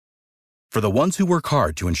For the ones who work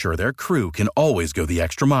hard to ensure their crew can always go the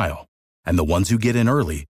extra mile, and the ones who get in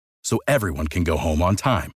early so everyone can go home on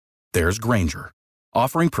time, there's Grainger,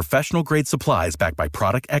 offering professional-grade supplies backed by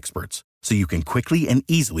product experts so you can quickly and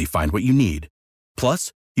easily find what you need.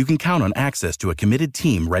 Plus, you can count on access to a committed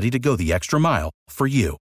team ready to go the extra mile for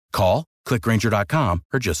you. Call, click Grainger.com,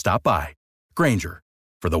 or just stop by. Grainger,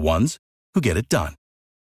 for the ones who get it done.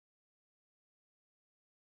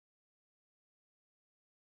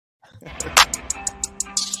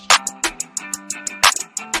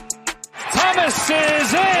 Thomas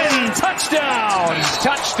is in. Touchdown,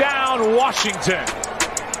 Washington.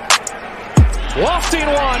 Lofting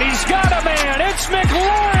one. He's got a man. It's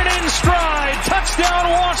McLaurin in stride.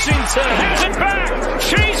 Touchdown, Washington. Has it back.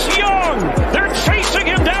 Chase Young. They're chasing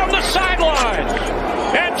him down the sideline.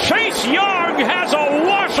 And Chase Young has a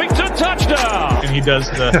Washington touchdown. And he does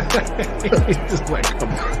He's just like, come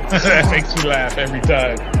on. that makes me laugh every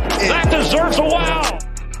time. That deserves a wow.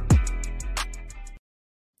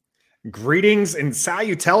 Greetings and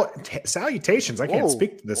salutations. I can't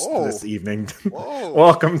speak this evening. Whoa.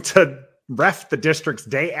 Welcome to Ref the District's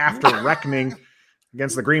day after reckoning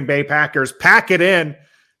against the Green Bay Packers. Pack it in.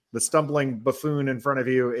 The stumbling buffoon in front of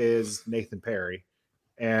you is Nathan Perry.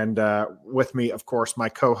 And with me, of course, my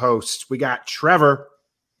co-host. We got Trevor.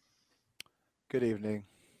 Good evening.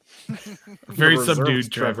 Very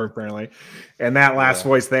subdued, Trevor. Apparently. And that last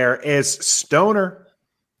voice there is Stoner.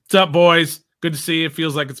 What's up, boys? Good to see you. It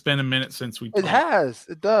feels like it's been a minute since we talked. It has.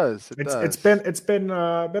 It does. It's been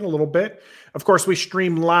a little bit. Of course, we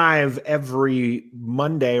stream live every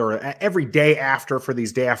Monday or every day after for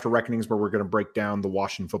these day after reckonings, where we're going to break down the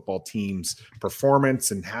Washington football team's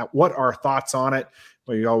performance and what our thoughts on it.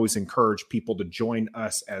 We always encourage people to join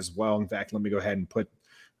us as well. In fact, let me go ahead and put.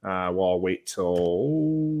 I'll wait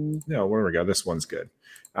till where we go. This one's good.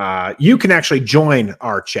 You can actually join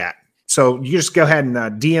our chat. So you just go ahead and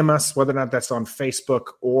DM us, whether or not that's on Facebook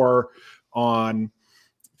or on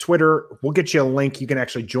Twitter. We'll get you a link. You can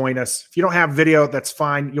actually join us. If you don't have video, that's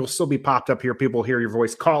fine. You'll still be popped up here. People hear your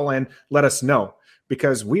voice. Call in. Let us know,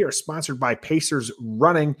 because we are sponsored by Pacers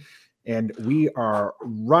Running, and we are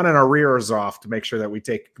running our rears off to make sure that we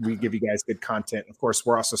give you guys good content. Of course,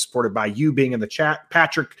 we're also supported by you being in the chat.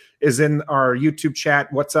 Patrick is in our YouTube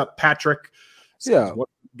chat. What's up, Patrick? Yeah.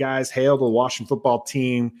 Guys, hail the Washington football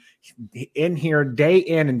team in here day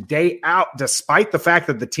in and day out, despite the fact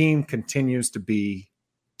that the team continues to be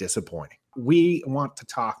disappointing. We want to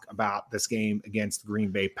talk about this game against the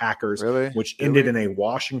Green Bay Packers, which ended in a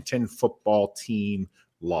Washington football team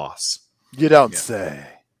loss. You don't say.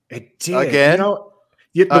 It did. Again?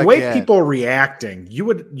 The way people are reacting, you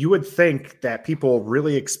would think that people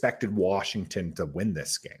really expected Washington to win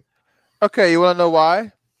this game. Okay, you want to know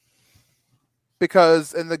why?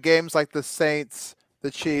 Because in the games like the Saints, the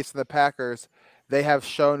Chiefs, and the Packers, they have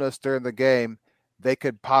shown us during the game they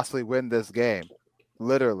could possibly win this game,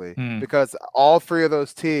 literally. Because all three of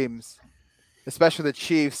those teams, especially the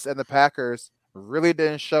Chiefs and the Packers, really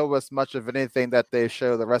didn't show us much of anything that they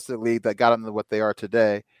showed the rest of the league that got them to what they are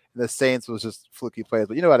today. And the Saints was just fluky plays,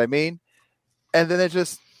 but you know what I mean? And then it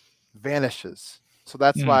just vanishes. So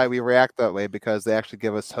that's why we react that way, because they actually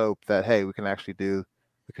give us hope that, hey, we can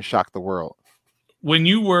shock the world. When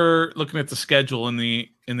you were looking at the schedule in the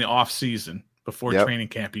off season before training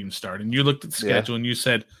camp even started, and you looked at the schedule and you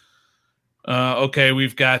said, okay,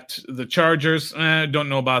 we've got the Chargers. Don't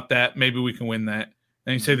know about that. Maybe we can win that.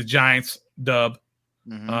 Then you say the Giants, dub.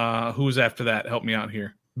 Who was after that? Help me out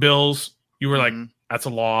here. Bills, you were like, that's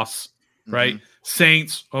a loss, right?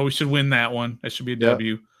 Saints, we should win that one. That should be a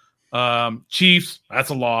W. Chiefs, that's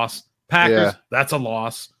a loss. Packers, that's a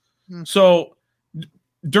loss. So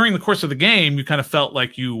during the course of the game, you kind of felt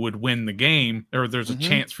like you would win the game, or there's a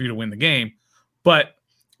chance for you to win the game. But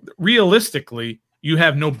realistically, you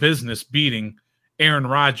have no business beating Aaron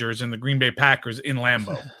Rodgers and the Green Bay Packers in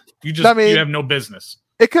Lambeau. You have no business.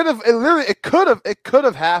 It could have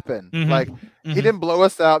happened. Like he didn't blow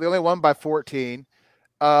us out. They only won by 14.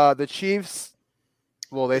 The Chiefs,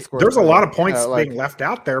 they scored. There's a lot of points being left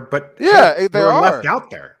out there, but they are left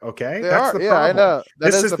out there. Okay, that's the problem. I know.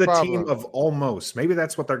 This is the team of almost. Maybe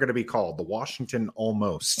that's what they're going to be called: the Washington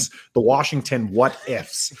almost, the Washington what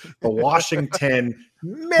ifs, the Washington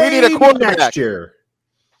maybe we need a quarterback next year.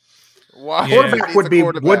 Quarterback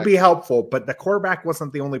would be helpful, but the quarterback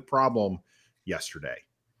wasn't the only problem yesterday.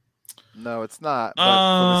 No, it's not. But for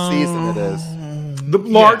the season, it is. The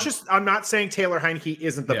largest. I'm not saying Taylor Heineke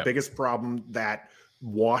isn't the biggest problem that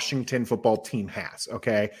Washington football team has.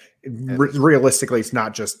 Okay. Realistically, it's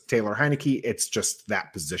not just Taylor Heineke. It's just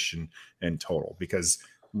that position in total, because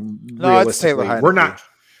realistically, we're not.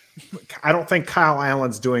 I don't think Kyle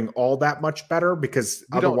Allen's doing all that much better because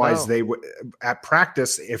otherwise they would at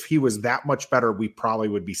practice. If he was that much better, we probably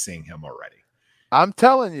would be seeing him already. I'm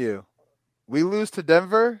telling you, we lose to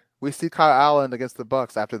Denver, we see Kyle Allen against the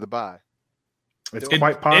Bucs after the bye. It's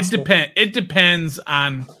quite possible. It depends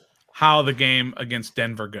on how the game against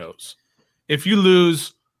Denver goes. If you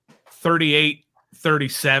lose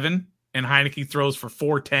 38-37 and Heineke throws for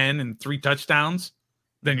 410 and 3 touchdowns,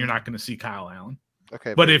 then you're not going to see Kyle Allen.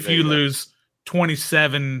 Okay, but if you lose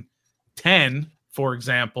 27-10, for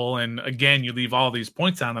example, and again you leave all these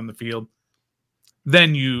points out on the field,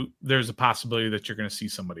 then there's a possibility that you're going to see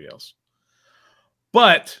somebody else.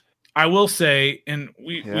 But I will say, and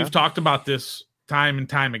we've talked about this time and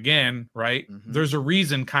time again, right? Mm-hmm. There's a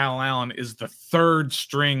reason Kyle Allen is the 3rd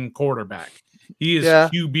string quarterback. He is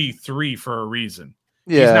QB3 for a reason.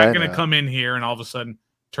 Yeah, he's not going to come in here and all of a sudden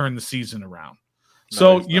turn the season around.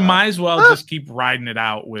 So you might as well just keep riding it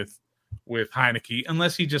out with Heineke,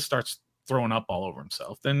 unless he just starts throwing up all over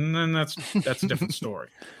himself. Then that's a different story.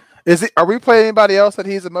 Are we playing anybody else that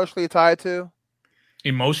he's emotionally tied to?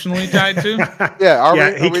 Emotionally tied to?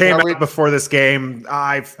 He came out before this game.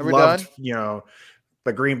 I've loved, the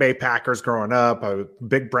Green Bay Packers growing up. A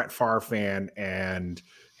big Brett Favre fan, and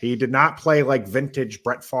he did not play like vintage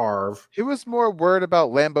Brett Favre. He was more worried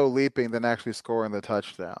about Lambeau leaping than actually scoring the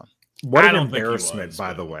touchdown. What an embarrassment,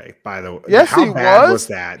 by the way. Yes, how bad was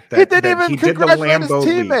that? He didn't even congratulate his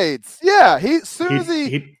teammates. Leap. Yeah, as soon as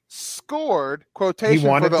he scored, quotation he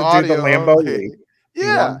wanted for the to audio. Do the Lambeau leap.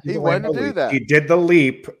 Yeah, he wanted to do that. He did the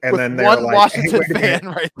leap, and then they one were like, Washington fan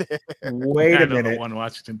right there. Wait a minute. One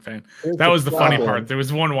Washington fan. That was the funny part. There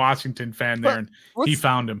was one Washington fan there, and he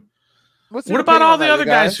found him. What about all the other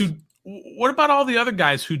guys who? What about all the other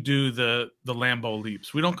guys who do the Lambeau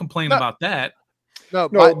leaps? We don't complain about that. No,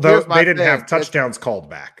 they didn't have touchdowns called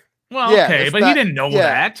back. Well, okay, but he didn't know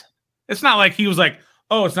that. It's not like he was like,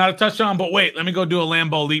 "Oh, it's not a touchdown," but wait, let me go do a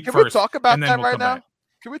Lambeau leap first. Can we talk about that right now?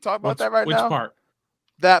 Can we talk about that right now? Which part?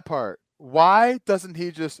 That part. Why doesn't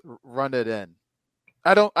he just run it in?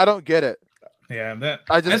 I don't get it. Yeah,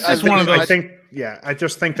 I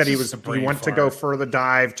just think that he went to go for the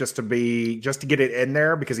dive just to get it in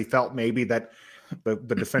there because he felt maybe that the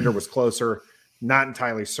defender was closer. Not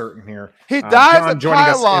entirely certain here. He dives John joining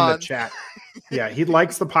us in the chat. Yeah, he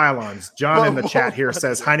likes the pylons. John in the chat here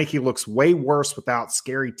says Heineke looks way worse without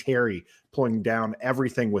Scary Terry pulling down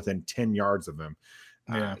everything within 10 yards of him.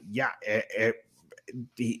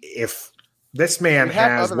 If this man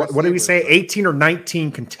has, what did we say, 18 or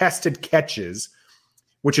 19 contested catches,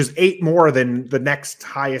 which is 8 more than the next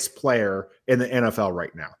highest player in the NFL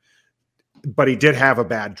right now. But he did have a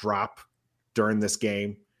bad drop during this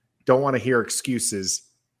game. Don't want to hear excuses.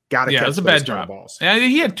 Got to catch those bad drop balls. Yeah,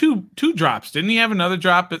 he had two drops. Didn't he have another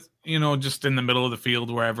drop at, just in the middle of the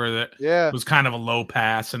field, wherever that was kind of a low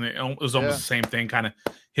pass, and it was almost the same thing, kind of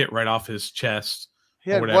hit right off his chest.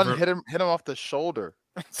 He had one hit him off the shoulder.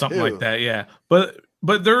 Something like that, yeah. But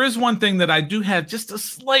there is one thing that I do have just a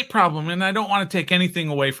slight problem, and I don't want to take anything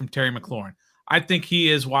away from Terry McLaurin. I think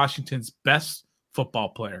he is Washington's best football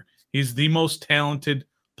player. He's the most talented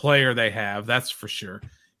player they have, that's for sure.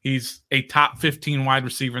 He's a top 15 wide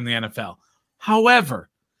receiver in the NFL. However,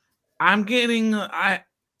 can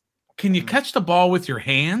you catch the ball with your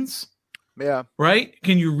hands? Yeah. Right?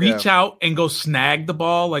 Can you reach out and go snag the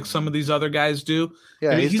ball like some of these other guys do?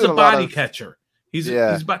 Yeah, he's a body catcher.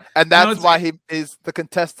 And that's why is the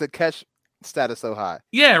contested catch status so high.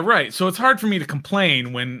 Yeah, right. So it's hard for me to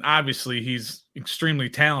complain when obviously he's extremely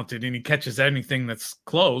talented and he catches anything that's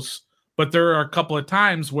close. But there are a couple of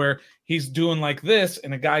times where he's doing like this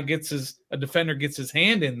and a defender gets his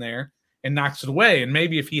hand in there and knocks it away. And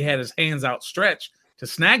maybe if he had his hands outstretched to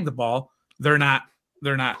snag the ball, they're not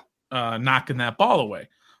knocking that ball away.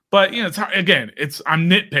 But it's hard. Again, I'm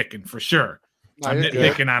nitpicking for sure. I'm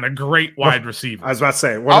nitpicking on a great wide receiver. I was about to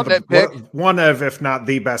say one of, if not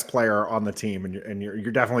the best player on the team, and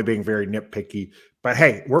you're definitely being very nitpicky. But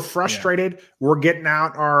hey, we're frustrated. Yeah. We're getting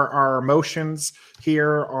out our emotions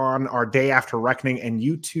here on our day after reckoning, and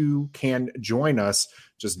you too can join us.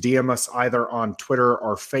 Just DM us either on Twitter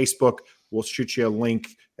or Facebook. We'll shoot you a link,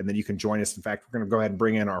 and then you can join us. In fact, we're going to go ahead and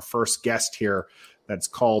bring in our first guest here that's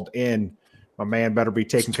called in. My man better be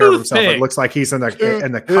taking care of himself. It looks like he's in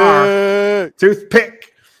the car.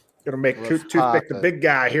 Toothpick. Gonna make Toothpick the big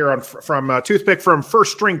guy here from Toothpick from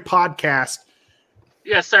First String Podcast.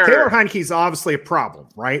 Yes, sir. Taylor Heineke's obviously a problem,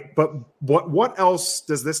 right? But what else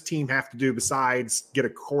does this team have to do besides get a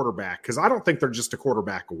quarterback? Because I don't think they're just a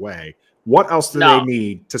quarterback away. What else do they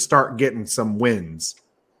need to start getting some wins?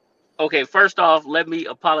 Okay, first off, let me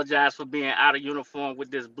apologize for being out of uniform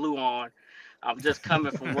with this blue on. I'm just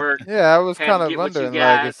coming from work. Yeah, I was Had to kind of get with you wondering,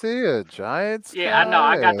 like, guys. is he a Giants Yeah, I know.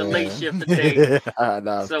 I got the late guy? shift today. No,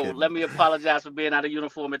 I'm So kidding. let me apologize for being out of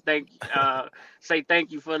uniform and say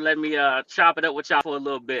thank you for letting me chop it up with y'all for a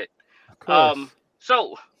little bit. Of course.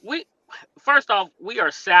 So first off, we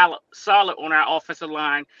are solid on our offensive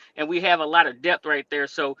line, and we have a lot of depth right there.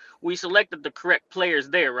 So we selected the correct players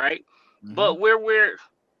there, right? Mhm. But where we're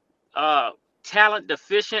talent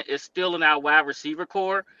deficient is still in our wide receiver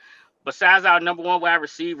core. Besides our number one wide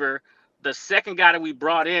receiver, the second guy that we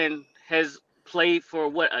brought in has played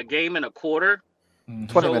for a game and a quarter.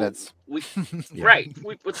 20 minutes. Right.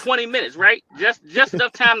 For 20 minutes, right? Just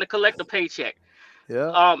enough time to collect a paycheck.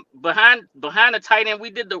 Yeah. Behind the tight end, we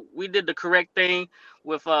did the correct thing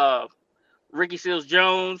with Ricky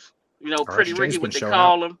Seals-Jones, Pretty Ricky, what they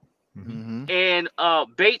call him. Mm-hmm. And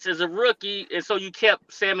Bates is a rookie, and so you kept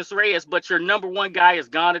Sammis Reyes, but your number one guy is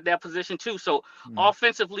gone at that position too. So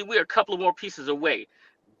offensively, we're a couple of more pieces away.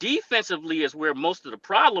 Defensively is where most of the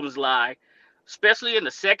problems lie, especially in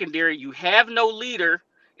the secondary. You have no leader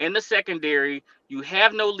in the secondary. You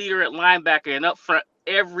have no leader at linebacker, and up front,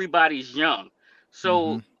 everybody's young.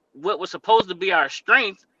 So what was supposed to be our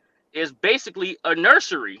strength is basically a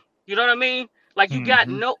nursery. You know what I mean? Like you got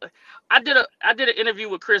no. I did an interview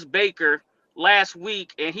with Chris Baker last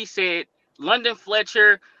week, and he said London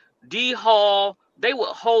Fletcher, D Hall, they would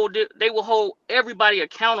hold everybody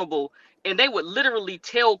accountable, and they would literally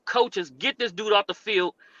tell coaches, get this dude off the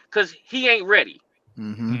field because he ain't ready.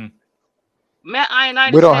 Mm-hmm. Matt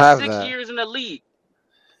Ioannidis has 6 years in the league.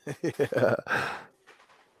 Yeah.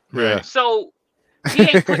 Right. So he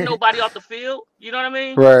ain't putting nobody off the field. You know what I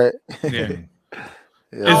mean? Right. Yeah.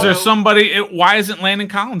 Yeah. Is there somebody? Why isn't Landon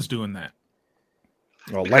Collins doing that?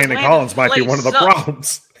 Well, Landon Collins might be one of the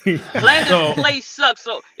problems. Landon's play sucks.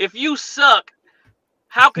 So if you suck,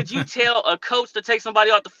 how could you tell a coach to take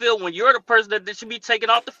somebody off the field when you're the person that should be taken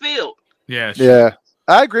off the field? Yeah. Yeah.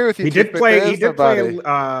 I agree with you. He did play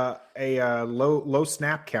a low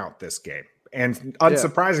snap count this game, and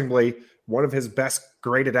unsurprisingly, one of his best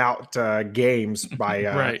graded out games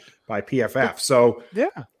by PFF. So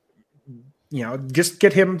just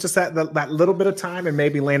get him just that little bit of time, and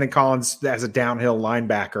maybe Landon Collins as a downhill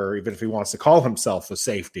linebacker, even if he wants to call himself a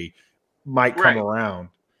safety, might come around.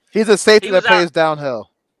 He's a safety that plays downhill.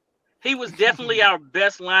 He was definitely our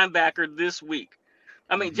best linebacker this week.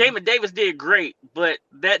 I mean, Jamin Davis did great, but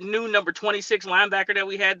that new number 26 linebacker that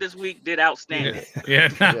we had this week did outstanding. Yeah,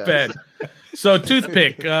 not bad. So,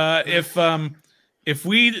 Toothpick, if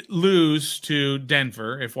we lose to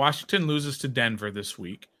Denver, if Washington loses to Denver this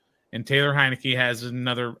week, and Taylor Heineke has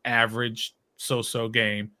another average so-so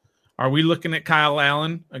game, are we looking at Kyle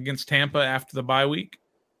Allen against Tampa after the bye week?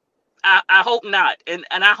 I hope not, and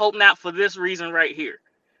I hope not for this reason right here.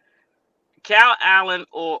 Kyle Allen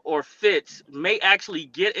or Fitz may actually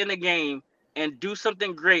get in the game and do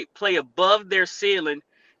something great, play above their ceiling,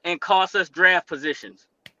 and cost us draft positions.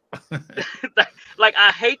 Like, I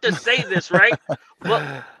hate to say this, right?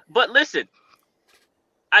 But listen,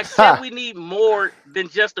 I said we need more than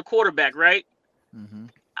just a quarterback, right? Mm-hmm.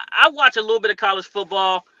 I watch a little bit of college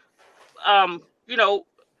football.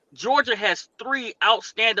 Georgia has 3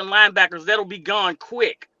 outstanding linebackers that'll be gone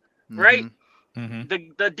quick, right?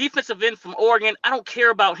 Mm-hmm. The defensive end from Oregon, I don't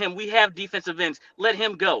care about him. We have defensive ends. Let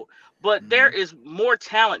him go. But there is more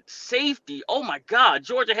talent. Safety. Oh, my God.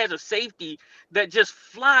 Georgia has a safety that just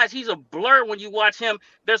flies. He's a blur when you watch him.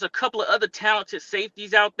 There's a couple of other talented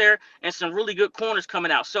safeties out there and some really good corners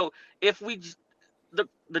coming out. So if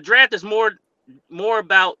the draft is more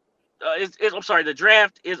about the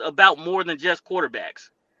draft is about more than just quarterbacks.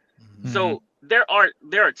 Mm-hmm. So there are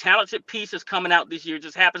talented pieces coming out this year.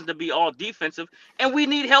 Just happens to be all defensive, and we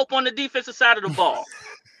need help on the defensive side of the ball.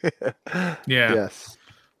 Yes.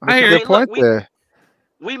 I hear your point there.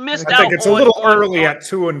 We missed out. I think it's a little early at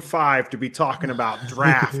 2-5 to be talking about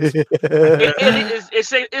draft.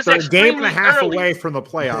 It's a game and a half early. away from the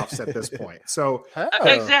playoffs at this point. So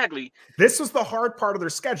exactly, this was the hard part of their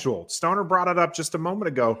schedule. Stoner brought it up just a moment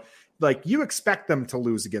ago. Like, you expect them to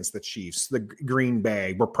lose against the Chiefs, the Green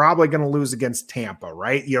Bay. We're probably going to lose against Tampa,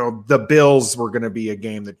 right? The Bills were going to be a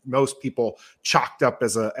game that most people chalked up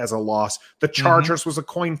as a loss. The Chargers was a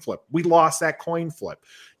coin flip. We lost that coin flip.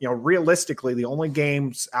 Realistically, the only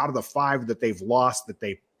games out of the 5 that they've lost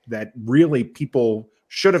that really people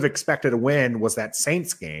should have expected to win was that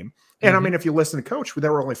Saints game. And I mean, if you listen to Coach,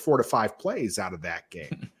 there were only 4 to 5 plays out of that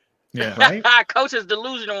game. Yeah, right. Coach is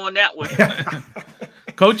delusional on that one.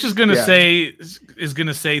 Coach is going to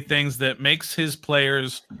say things that makes his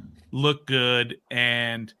players look good,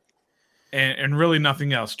 and and really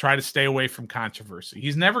nothing else. Try to stay away from controversy.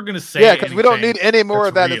 He's never going to say because we don't need any more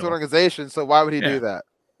of that in this real. organization. So why would he do that?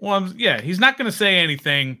 Well, he's not going to say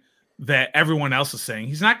anything that everyone else is saying.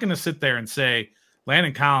 He's not going to sit there and say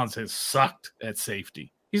Landon Collins has sucked at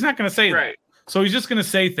safety. He's not going to say that. So he's just going to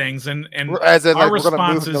say things, and as in, our like, responses, we're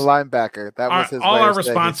going to move the linebacker. That was his. All our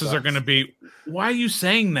responses are going to be, "Why are you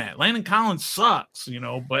saying that? Landon Collins sucks,"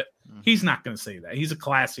 But he's not going to say that. He's a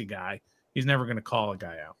classy guy. He's never going to call a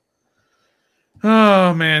guy out.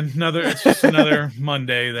 Oh man, it's just another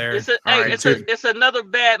Monday there. It's another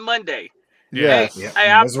bad Monday. Yes.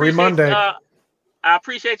 Misery Monday. I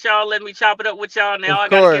appreciate y'all letting me chop it up with y'all. Now I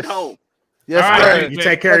gotta get home. Yes, right, you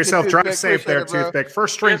take care of yourself. Drive safe there, Toothpick.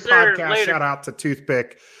 First String Podcast. Shout out to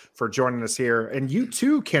Toothpick for joining us here. And you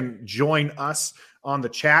too can join us on the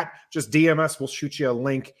chat. Just DM us. We'll shoot you a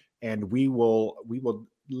link, and we will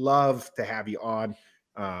love to have you on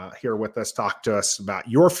here with us. Talk to us about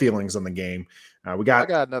your feelings on the game. I got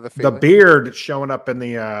another feeling. The Beard showing up in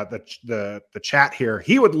the chat here.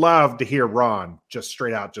 He would love to hear Ron just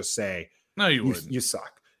straight out just say, "No, you wouldn't. You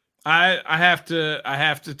suck." I have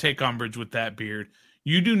to take umbrage with that, Beard.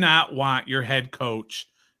 You do not want your head coach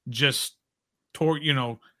just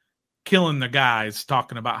killing the guys,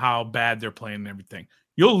 talking about how bad they're playing and everything.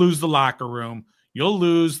 You'll lose the locker room. You'll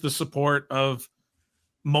lose the support of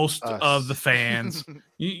most of the fans.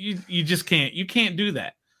 you just can't. You can't do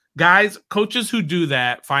that. Guys, coaches who do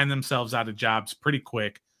that find themselves out of jobs pretty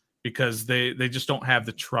quick because they just don't have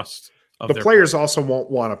the trust of the their players. Also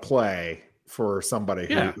won't want to play for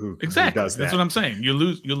somebody who does that. That's what I'm saying. You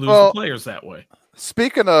lose the players that way.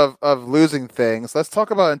 Speaking of losing things, let's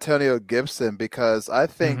talk about Antonio Gibson, because I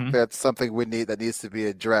think that's something that needs to be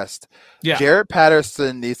addressed. Yeah. Jaret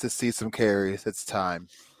Patterson needs to see some carries. It's time.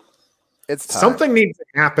 Something needs to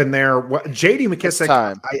happen there. J.D. McKissic,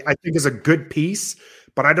 I think, is a good piece,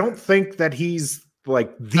 but I don't think that he's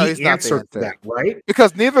the answer to that, right?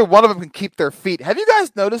 Because neither one of them can keep their feet. Have you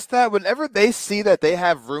guys noticed that whenever they see that they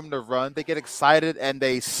have room to run, they get excited and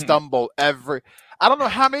they stumble I don't know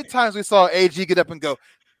how many times we saw AG get up and go,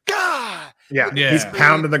 God! Yeah. He's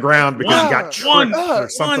pounding the ground because he got tripped or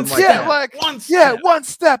something like that. One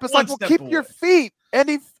step. It's keep your feet. And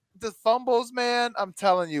the fumbles, man, I'm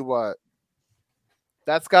telling you what.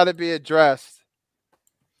 That's got to be addressed.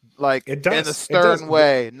 It does. In a stern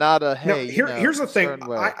way, not a hey. Here's the thing.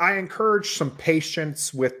 I encourage some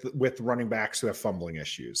patience with running backs who have fumbling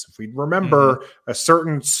issues. If we remember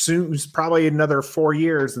who's probably another 4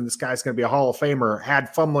 years, and this guy's going to be a Hall of Famer,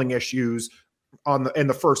 had fumbling issues in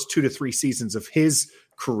the first 2 to 3 seasons of his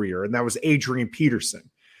career, and that was Adrian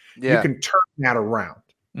Peterson. Yeah. You can turn that around.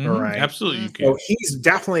 All right, absolutely. You can. So he's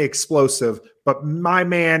definitely explosive, but my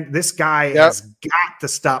man, this guy has got to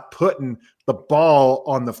stop putting the ball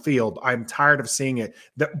on the field. I'm tired of seeing it.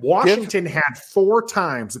 That Washington had 4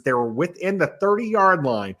 times that they were within the 30-yard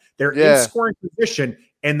line. They're in scoring position,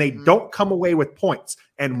 and they don't come away with points.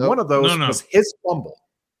 And one of those was his fumble.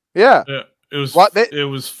 Yeah. It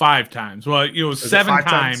was 5 times. Well, it was 7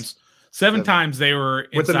 times. 7 times they were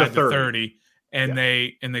inside the 30, and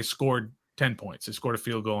they scored 10 points. They scored a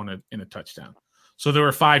field goal in a touchdown. So there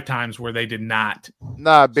were 5 times where they did not.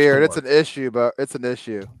 Nah, Beard, it's an issue, but it's an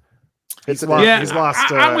issue. He's lost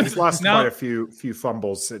quite a few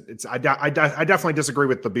fumbles. I definitely disagree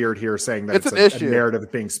with the Beard here saying that it's an issue. A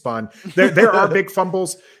narrative being spun. There are big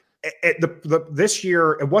fumbles. This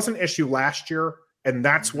year, it was an issue last year, and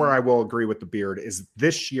that's where I will agree with the Beard. Is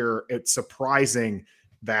this year it's surprising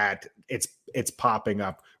that it's popping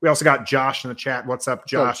up. We also got Josh in the chat. What's up,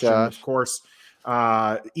 Josh? And of course,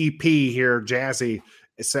 EP here, Jazzy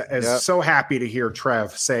is so happy to hear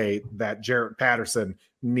Trev say that Jaret Patterson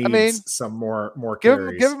needs some more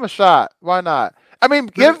carries. Give him a shot. Why not? I mean,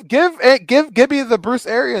 give me the Bruce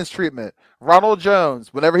Arians treatment. Ronald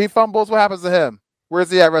Jones, whenever he fumbles, what happens to him?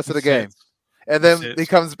 Where's he at rest of the game? And then he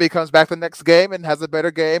comes back the next game and has a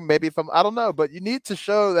better game. Maybe I don't know, but you need to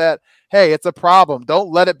show that, hey, it's a problem.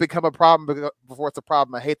 Don't let it become a problem before it's a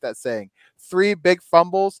problem. I hate that saying. 3 big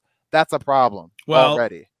fumbles, that's a problem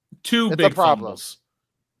already. 2 big fumbles.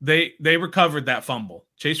 They recovered that fumble.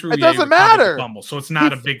 Chase Roullier. It doesn't matter. Fumble, so it's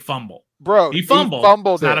not a big fumble. Bro, he fumbled.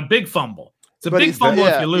 It's not a big fumble. It's a big fumble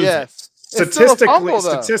if you lose it.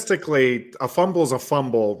 Statistically, a fumble is a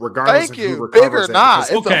fumble, regardless of who recovers big or not.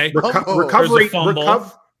 Recovery,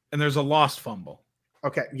 and there's a lost fumble.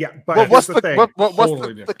 Okay, yeah, but what's the thing?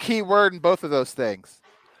 What's the key word in both of those things?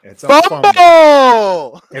 It's a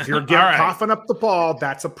fumble. If you're coughing up the ball,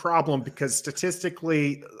 that's a problem because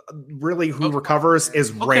statistically, really, who recovers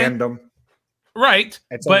is random. Right,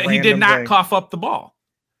 but he did not cough up the ball.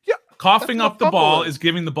 Yeah, coughing up the ball is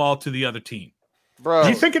giving the ball to the other team. Bro, Do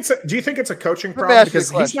you think it's a coaching me problem? ask you a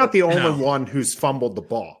Because he's not the only No. one who's fumbled the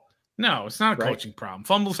ball. No, it's not a Right. coaching problem.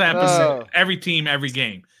 Fumbles happen No. every team, every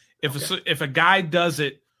game. If a guy does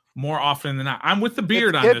it more often than not, I'm with the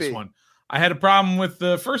beard on Gibby. this one. I had a problem with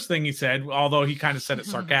the first thing he said, although he kind of said it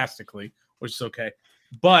sarcastically, which is okay.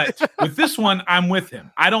 But with this one, I'm with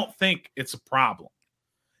him. I don't think it's a problem.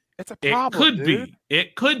 it's a problem. It could dude. be.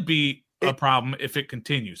 It could be a problem if it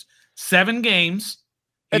continues. 7 games.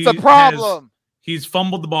 It's a problem. He's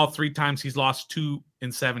fumbled the ball 3 times. He's lost 2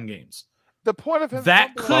 in 7 games. The point of him That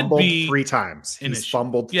fumbling- could Fumbled be 3 times. an He's issue.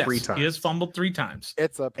 fumbled Yes, 3 times. He has fumbled 3 times.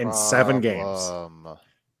 It's a problem. in 7 games.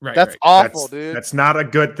 Right. That's right. awful, dude. That's not a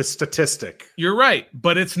good statistic. You're right,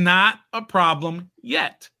 but it's not a problem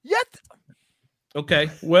yet. Yet. Okay.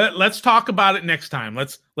 Well, let's talk about it next time.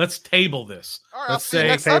 Let's table this. All right, I'll Let's see you say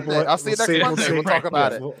next Sunday. I'll see you next Monday. We'll talk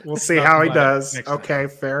about it. We'll see talk how he about it does. next time. Okay,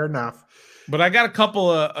 fair enough. But I got a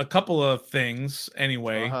couple of things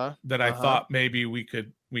anyway Uh-huh. that I Uh-huh. thought maybe we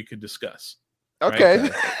could discuss. Okay.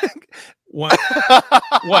 What?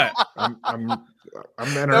 What? I'm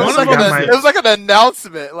It interested. was, like One of an, them- it was like an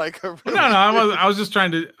announcement. Like No, I was just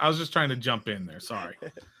trying to jump in there. Sorry.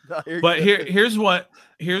 No, you're But good.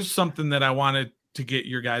 here's something that I wanted to get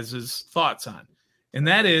your guys' thoughts on. And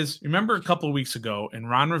that is, remember a couple of weeks ago, and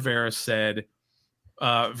Ron Rivera said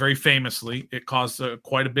very famously, it caused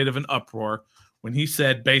quite a bit of an uproar when he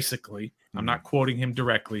said, basically, I'm not quoting him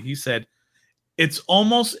directly, he said, it's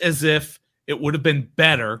almost as if it would have been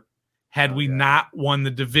better had we not won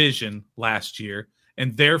the division last year,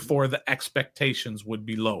 and therefore the expectations would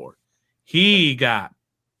be lower. He got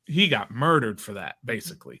murdered for that,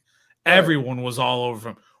 basically. Right. Everyone was all over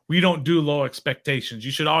him. We don't do low expectations.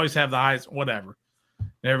 You should always have the highest, whatever.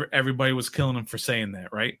 Everybody was killing him for saying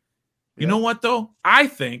that, right? You know what, though? I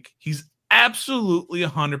think he's absolutely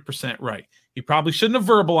 100% right. He probably shouldn't have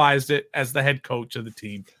verbalized it as the head coach of the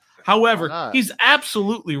team. However, Why not? he's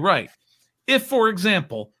absolutely right. If, for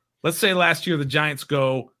example, let's say last year the Giants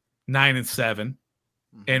go 9-7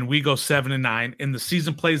 and we go 7-9, and the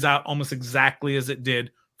season plays out almost exactly as it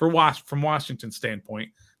did from Washington's standpoint.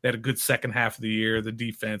 They had a good second half of the year, the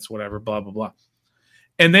defense, whatever, blah, blah, blah.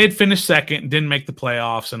 And they'd finished second and didn't make the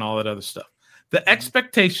playoffs and all that other stuff. The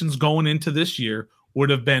expectations going into this year would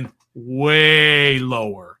have been way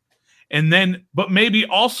lower. And then, but maybe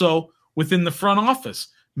also within the front office,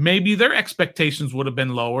 maybe their expectations would have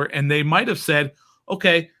been lower, and they might have said,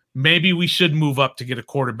 okay, maybe we should move up to get a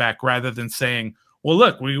quarterback, rather than saying, well,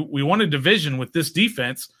 look, we won a division with this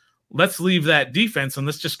defense. Let's leave that defense and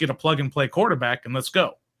let's just get a plug-and-play quarterback and let's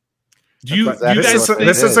go. Do you guys think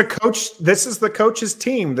this is a coach? This is the coach's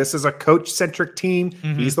team. This is a coach-centric team.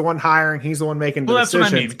 Mhm. He's the one hiring. He's the one making the Well, that's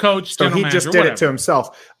decisions. what I mean. Coach, So general he manager, just did it to whatever.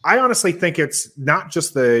 himself. I honestly think it's not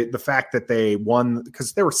just the fact that they won,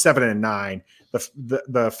 because they were 7-9.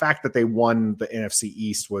 The fact that they won the NFC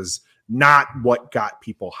East was not what got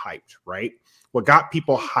people hyped, right? What got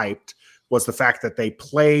people hyped was the fact that they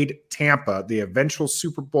played Tampa, the eventual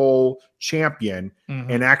Super Bowl champion, Mhm.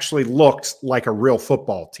 and actually looked like a real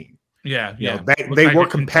football team. Yeah, You yeah. know, they Looked they like were a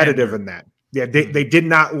competitive contender. in that. Yeah, they did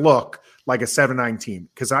not look like a 7-9 team,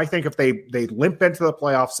 because I think if they limp into the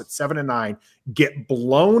playoffs at 7-9, get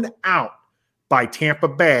blown out by Tampa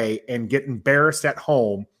Bay and get embarrassed at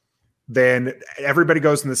home, then everybody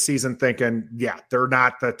goes in the season thinking, yeah, they're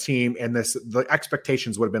not the team, and the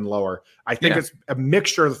expectations would have been lower. I think Yeah. it's a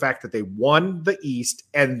mixture of the fact that they won the East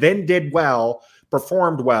and then did well,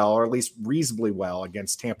 performed well, or at least reasonably well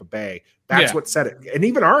against Tampa Bay. That's Yeah. what said it. And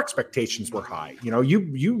even our expectations were high. You know,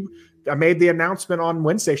 I made the announcement on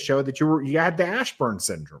Wednesday's show that you had the Ashburn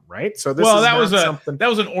syndrome, right? So this is that was something. that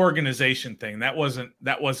was an organization thing. That wasn't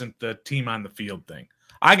the team on the field thing.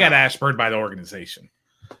 I got Ashburned by the organization,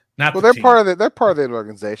 not Well, the they're team. part of the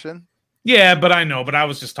organization. Yeah, but I know. But I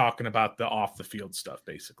was just talking about the off the field stuff,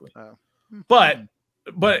 basically. Oh. But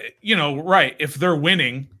you know, right? If they're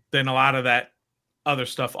winning, then a lot of that other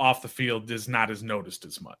stuff off the field is not as noticed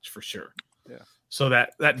as much, for sure. Yeah. So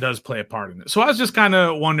that does play a part in it. So I was just kind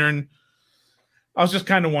of wondering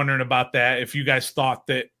about that. If you guys thought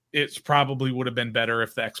that it's probably would have been better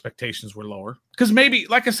if the expectations were lower, because maybe,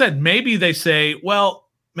 like I said, maybe they say, well,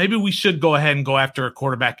 maybe we should go ahead and go after a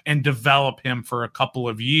quarterback and develop him for a couple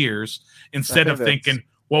of years instead of thinking,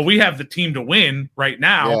 well, we have the team to win right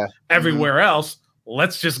now. Yeah. Everywhere else,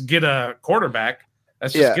 let's just get a quarterback.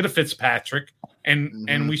 Let's just get a Fitzpatrick,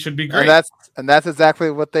 and we should be great. And that's exactly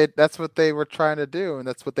what they were trying to do, and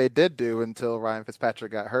that's what they did do until Ryan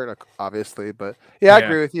Fitzpatrick got hurt, obviously. But I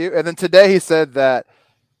agree with you. And then today he said that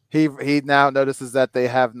he now notices that they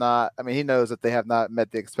have not. I mean, he knows that they have not met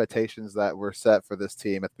the expectations that were set for this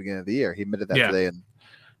team at the beginning of the year. He admitted that today in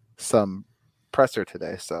some presser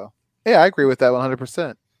today. So yeah, I agree with that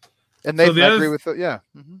 100%. And I agree with it. Yeah.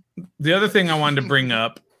 Mm-hmm. The other thing I wanted to bring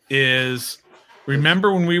up is,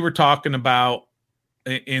 remember when we were talking about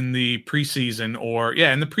in the preseason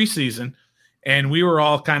in the preseason, and we were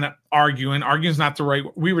all kind of arguing's not the right,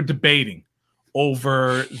 we were debating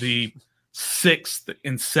over the 6th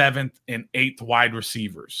and 7th and 8th wide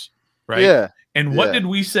receivers, right? Yeah. And what did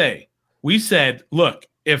we say? We said, look,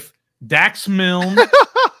 if Dax Milne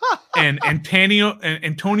and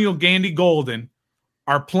Antonio Gandy Golden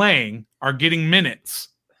are getting minutes,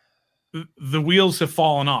 the wheels have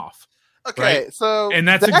fallen off. Okay, right? So and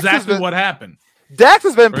that's exactly what happened. Dax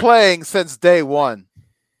has been playing since day one.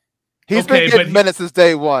 He's been getting minutes since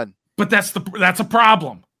day one. But that's a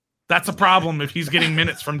problem. That's a problem if he's getting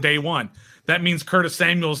minutes from day one. That means Curtis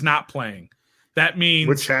Samuel's not playing. That means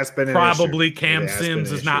which has been probably Cam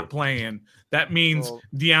Sims is not playing. That means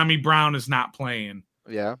De'Ami Brown is not playing.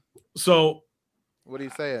 Yeah. So what are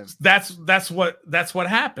you saying? That's what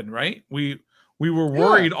happened, right? We were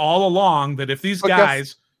worried all along that if these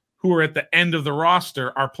guys who are at the end of the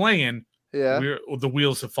roster are playing, the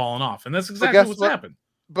wheels have fallen off. And that's exactly what's happened.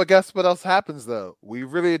 But guess what else happens, though? We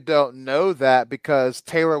really don't know that because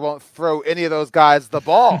Taylor won't throw any of those guys the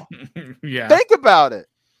ball. Yeah. Think about it.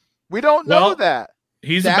 We don't know that.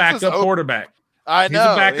 He's Dax a backup quarterback. I know. He's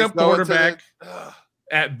a backup quarterback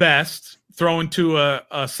at best, throwing to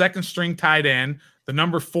a second-string tight end, the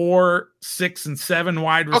number 4, 6, and 7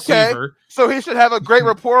 wide receiver. Okay. So he should have a great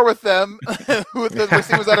rapport with them, with the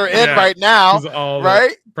receivers that are in right now,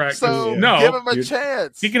 right? So give him a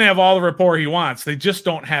chance. He can have all the rapport he wants. They just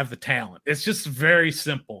don't have the talent. It's just very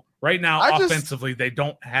simple. Right now, offensively, they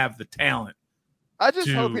don't have the talent. I just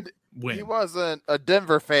hope he wasn't a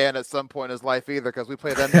Denver fan at some point in his life either, because we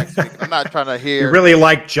play them next week. I'm not trying to hear. You really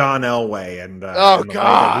like John Elway, and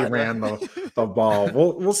God, he ran the ball.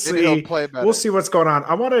 We'll see. We'll see what's going on.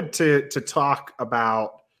 I wanted to talk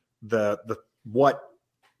about the what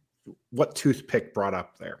Toothpick brought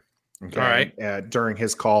up there. Okay. All right. During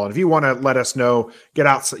his call. And if you want to let us know, get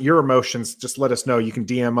out your emotions, just let us know. You can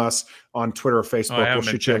DM us on Twitter or Facebook. We'll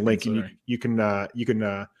shoot you a link, and you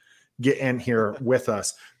can get in here with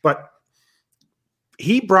us. But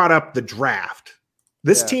he brought up the draft.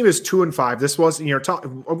 This team is 2-5. This was,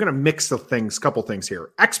 I'm going to mix couple things here.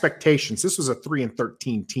 Expectations. This was a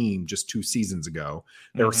 3-13 team just 2 seasons ago.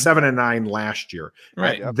 They were 7-9 last year.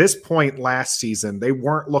 Right. At this point last season, they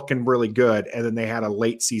weren't looking really good, and then they had a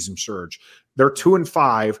late season surge. They're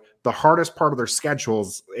 2-5. The hardest part of their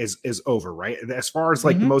schedules is over, right? And as far as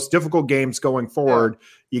the most difficult games going forward,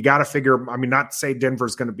 you got to figure. I mean, not to say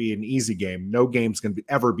Denver's going to be an easy game. No game's going to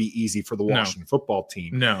ever be easy for the Washington football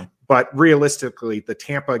team. No, but realistically, the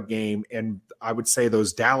Tampa game and I would say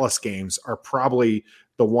those Dallas games are probably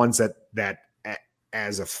the ones that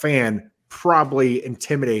as a fan probably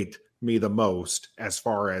intimidate me the most as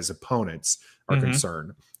far as opponents are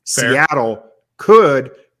concerned. Fair. Seattle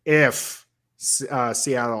could, if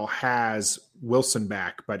Seattle has Wilson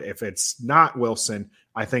back, but if it's not Wilson,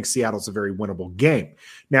 I think Seattle's a very winnable game.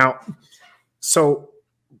 Now, so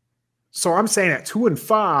I'm saying at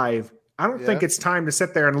 2-5, I don't think it's time to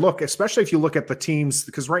sit there and look, especially if you look at the teams,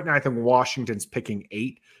 because right now I think Washington's picking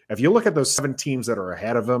 8. If you look at those 7 teams that are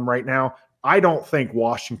ahead of them right now, I don't think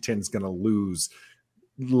Washington's going to lose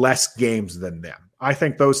less games than them. I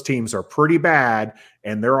think those teams are pretty bad,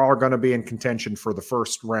 and they're all going to be in contention for the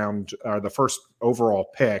first round, the first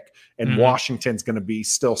overall pick, and Washington's going to be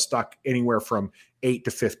still stuck anywhere from 8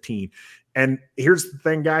 to 15. And here's the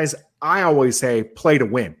thing, guys. I always say play to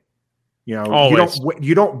win. You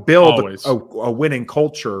don't build a winning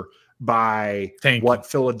culture by what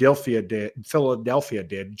Philadelphia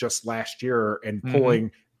did just last year and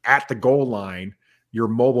pulling at the goal line your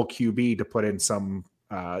mobile QB to put in some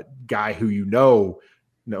guy who no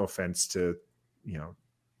offense to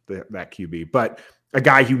that QB, but a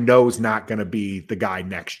guy you know is not going to be the guy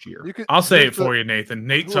next year. I'll say it for you, Nathan.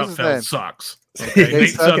 Nate Sudfeld sucks. Okay? Nate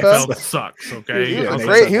Sudfeld sucks. Okay,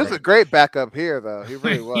 he was a great backup here, though. He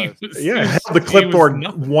really was. Held the clipboard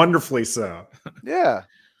wonderfully so. Yeah.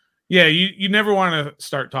 Yeah, you never want to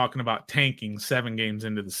start talking about tanking 7 games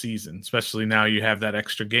into the season, especially now you have that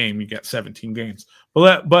extra game. You got 17 games.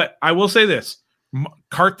 But I will say this.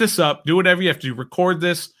 Cart this up. Do whatever you have to do. Record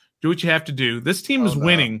this. Do what you have to do. This team is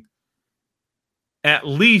winning at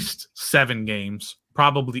least 7 games,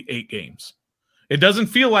 probably 8 games. It doesn't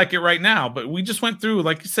feel like it right now, but we just went through,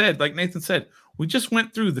 like you said, like Nathan said, we just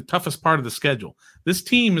went through the toughest part of the schedule. This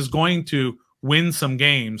team is going to win some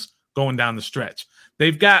games going down the stretch.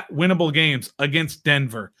 They've got winnable games against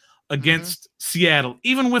Denver, against Seattle,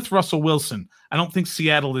 even with Russell Wilson. I don't think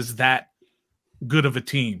Seattle is that good of a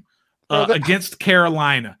team. against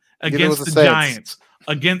Carolina, against the Giants,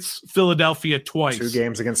 against Philadelphia twice. 2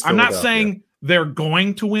 games against I'm Philadelphia. not saying they're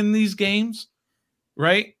going to win these games,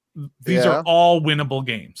 right? These are all winnable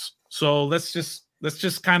games. So let's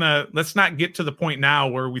not get to the point now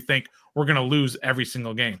where we think we're going to lose every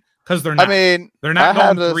single game, because they're not. I mean, they're not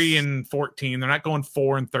going 3-14. They're not going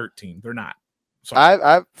 4-13. They're not. So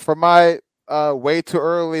I for my way too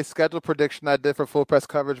early schedule prediction I did for full press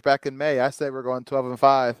coverage back in May, I said we're going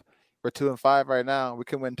 12-5. We're 2-5 right now. We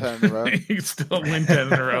can win 10 in a row. You can still win 10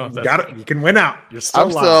 in a row. Got it. You can win out. You're still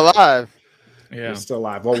alive. Still alive. Yeah. You're still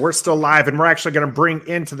alive. Well, we're still live, and we're actually going to bring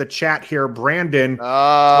into the chat here Brandon from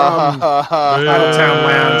Titletown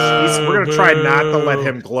Lounge. We're going to try not to let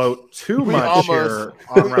him gloat too much here.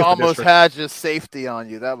 We almost had your safety on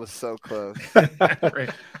you. That was so close. Right.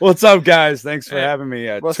 What's up, guys? Thanks for having me.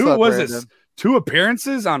 Brandon? 2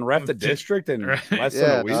 appearances on Ref the District in less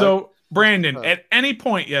than a week. So, Brandon, at any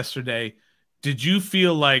point yesterday, did you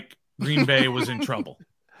feel like Green Bay was in trouble?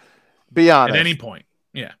 Be honest. At any point.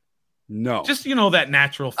 Yeah. No. Just, that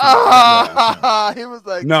natural feeling. He was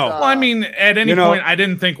like, no. Well, I mean, at any point, I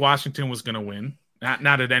didn't think Washington was going to win.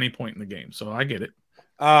 Not at any point in the game. So I get it.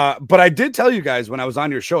 But I did tell you guys when I was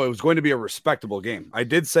on your show, it was going to be a respectable game. I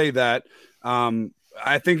did say that.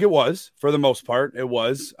 I think it was, for the most part. It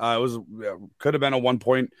was. Could have been a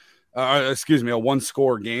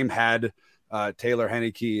 1-score game had Taylor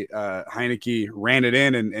Heineke ran it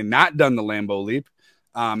in and not done the Lambeau leap.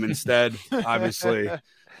 Instead, obviously,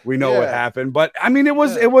 we know what happened. But I mean, it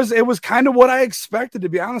was kind of what I expected, to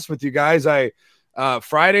be honest with you guys.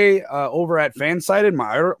 Friday over at Fansided,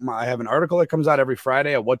 I have an article that comes out every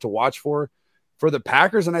Friday of what to watch for the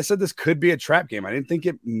Packers, and I said this could be a trap game. I didn't think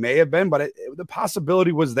it may have been, but the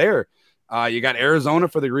possibility was there. You got Arizona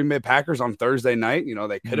for the Green Bay Packers on Thursday night.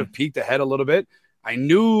 They could have peeked ahead a little bit. I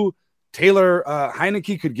knew Taylor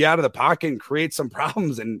Heineke could get out of the pocket and create some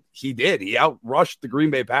problems, and he did. He outrushed the Green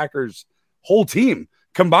Bay Packers whole team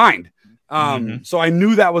combined. So I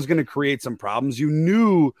knew that was going to create some problems. You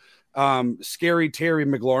knew Scary Terry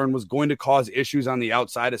McLaurin was going to cause issues on the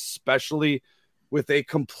outside, especially with a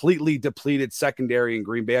completely depleted secondary in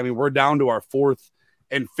Green Bay. I mean, we're down to our 4th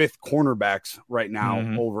and 5th cornerbacks right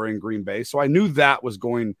now over in Green Bay. So I knew that was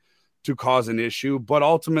going to cause an issue, but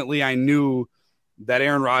ultimately I knew that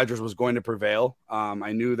Aaron Rodgers was going to prevail.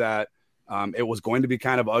 I knew that it was going to be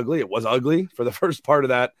kind of ugly. It was ugly for the first part of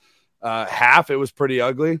that half. It was pretty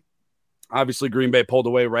ugly. Obviously, Green Bay pulled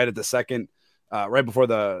away right at the second, at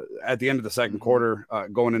the end of the second quarter,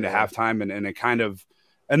 going into halftime, and it kind of,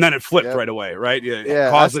 and then it flipped right away, right?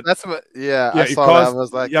 I saw that. I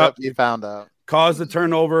was like, yep, you found out. Caused the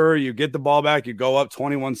turnover. You get the ball back. You go up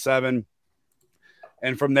 21-7.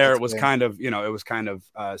 And from there, it was kind of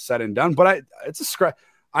said and done. But it's a scratch.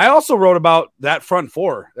 I also wrote about that front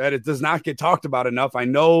four, that it does not get talked about enough. I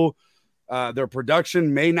know their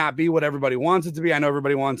production may not be what everybody wants it to be. I know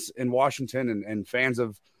everybody wants in Washington and fans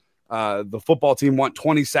of the football team want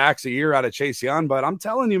 20 sacks a year out of Chase Young. But I'm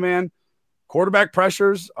telling you, man, quarterback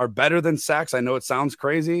pressures are better than sacks. I know it sounds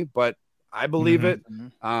crazy, but I believe it.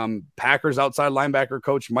 Packers outside linebacker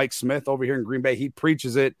coach Mike Smith over here in Green Bay, he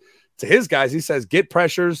preaches it to his guys. He says, get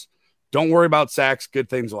pressures. Don't worry about sacks. Good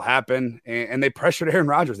things will happen. And they pressured Aaron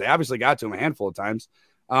Rodgers. They obviously got to him a handful of times,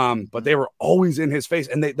 but they were always in his face.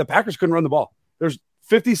 And the Packers couldn't run the ball. There's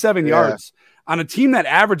 57 yards on a team that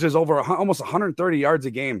averages over almost 130 yards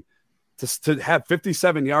a game to have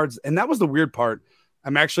 57 yards. And that was the weird part.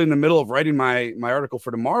 I'm actually in the middle of writing my article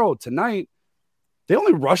for tomorrow tonight. They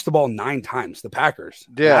only rushed the ball 9 times, the Packers.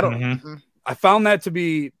 Yeah. I found that to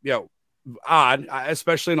be, odd,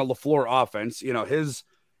 especially in a LaFleur offense.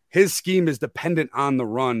 His scheme is dependent on the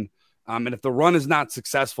run. And if the run is not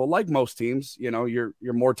successful, like most teams, you're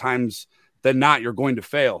more times than not, you're going to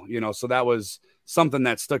fail, so that was something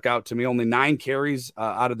that stuck out to me. Only 9 carries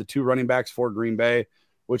out of the 2 running backs for Green Bay,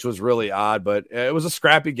 which was really odd, but it was a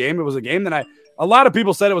scrappy game. It was a game that a lot of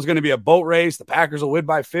people said it was going to be a boat race. The Packers will win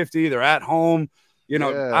by 50. They're at home.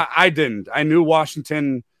 I didn't. I knew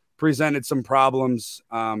Washington presented some problems,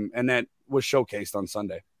 and that was showcased on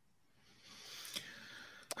Sunday.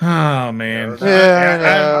 Oh, man.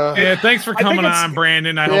 Thanks for coming on,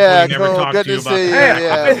 Brandon. I hope we never talk to you about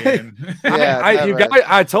that.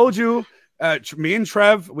 I told you, me and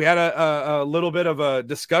Trev, we had a little bit of a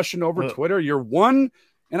discussion over Twitter. You're one,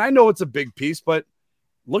 and I know it's a big piece, but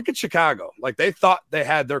look at Chicago. Like, they thought they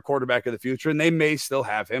had their quarterback of the future, and they may still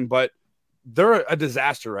have him, but they're a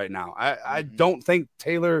disaster right now. I don't think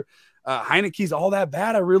Taylor Heineke's all that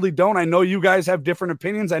bad. I really don't. I know you guys have different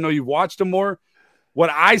opinions. I know you've watched him more. What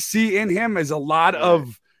I see in him is a lot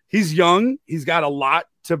of, he's young. He's got a lot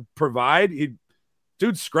to provide. He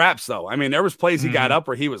dude scraps though. I mean, there was plays he got up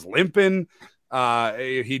where he was limping.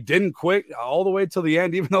 He didn't quit all the way till the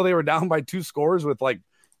end, even though they were down by 2 scores with like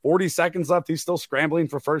 40 seconds left. He's still scrambling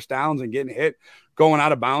for first downs and getting hit, going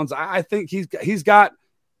out of bounds. I think he's got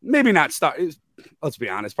maybe not star. Let's be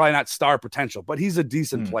honest, probably not star potential, but he's a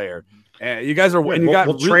decent player. And you guys are. And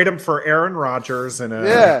we'll trade him for Aaron Rodgers and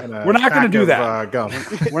we're not going to do that.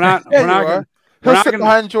 We're not. We're not going to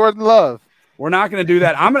behind Jordan Love. We're not going to do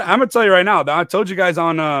that. I'm gonna tell you right now. I told you guys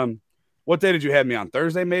on what day did you have me on?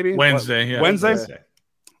 Thursday, maybe Wednesday. Yeah. Wednesday.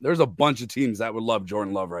 There's a bunch of teams that would love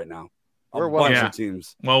Jordan Love right now. A bunch of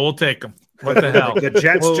teams. Well, we'll take them. What the hell? The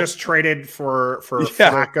Jets just traded for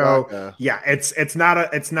Flacco. Yeah, it's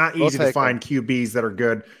not easy to find QBs that are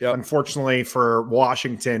good. Yep. Unfortunately for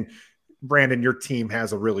Washington, Brandon, your team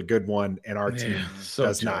has a really good one, and our team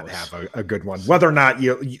does not have a good one. Whether or not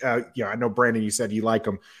I know Brandon, you said you like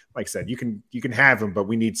them. Like I said, you can have them, but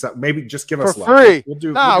we need some. Maybe just give us for free. We'll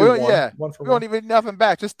do one for one. We won't even nothing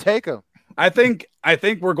back. Just take them. I think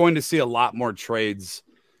we're going to see a lot more trades.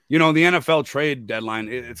 The NFL trade deadline,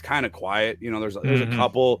 it's kind of quiet. There's a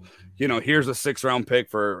couple. Here's a 6th-round pick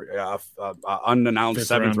for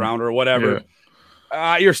unannounced 7th rounder or whatever.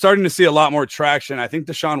 Yeah. You're starting to see a lot more traction. I think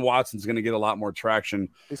Deshaun Watson's going to get a lot more traction.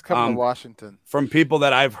 He's coming to Washington. From people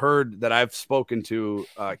that I've heard, that I've spoken to,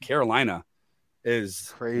 Carolina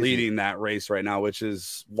is leading that race right now, which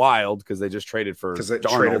is wild because they just traded for Sam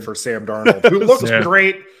Darnold, who looks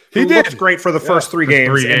great. He looked great for the first 3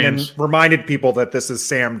 games, and then reminded people that this is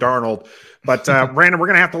Sam Darnold. But Brandon, we're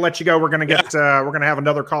gonna have to let you go. We're gonna get we're gonna have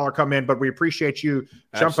another caller come in, but we appreciate you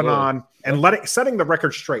jumping on and setting the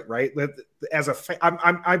record straight. Right, as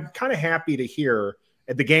I'm kind of happy to hear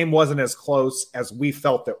the game wasn't as close as we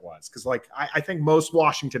felt it was, because I think most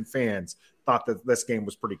Washington fans thought that this game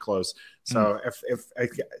was pretty close. So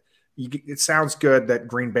it sounds good that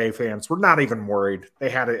Green Bay fans were not even worried. They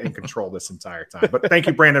had it in control this entire time. But thank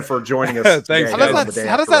you, Brandon, for joining us. Thanks.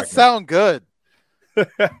 How does that sound good?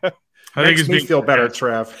 Makes me feel better,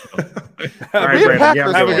 Trev. All right,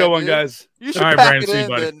 Brandon. Have a good one, guys. You should pack it in,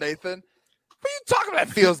 then, Nathan. What are you talking about?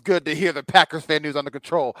 Feels good to hear the Packers fan news under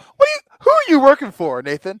control. Who are you working for,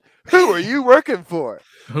 Nathan? Who are you working for?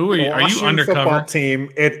 Who are you? Are you undercover? Football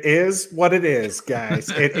team. It is what it is, guys.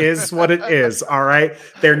 It is what it is. All right.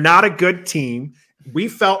 They're not a good team. We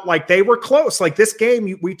felt like they were close. Like this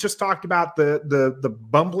game, we just talked about the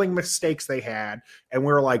bumbling mistakes they had, and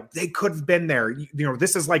we were like, they could have been there.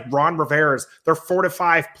 This is like Ron Rivera's. They're 4 to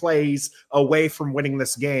 5 plays away from winning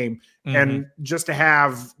this game, and just to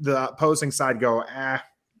have the opposing side go,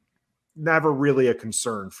 never really a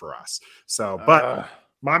concern for us. So, but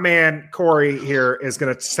my man Corey here is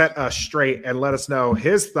going to set us straight and let us know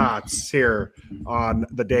his thoughts here on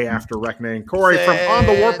the day after reckoning. Corey from On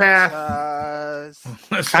the Warpath.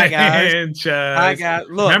 Hi guys.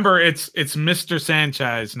 Look, remember, it's Mr.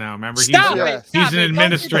 Sanchez now. Remember, he's an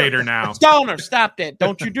administrator now. Stoner, stop that!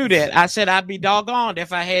 Don't you do that. I said I'd be doggone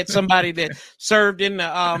if I had somebody that served in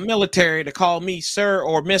the military to call me sir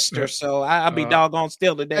or Mister. So I'd be doggone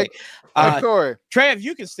still today. Corey. Trev,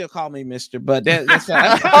 you can still call me Mister, but that's all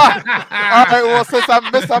right. Well, since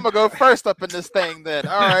I'm Mister, I'm gonna go first up in this thing. Then,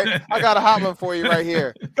 all right, I got a hot one for you right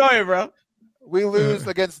here. Go ahead, bro. We lose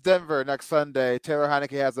against Denver next Sunday. Taylor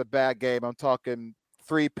Heineke has a bad game. I'm talking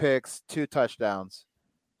 3 picks, 2 touchdowns.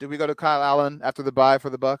 Do we go to Kyle Allen after the bye for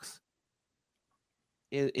the Bucs?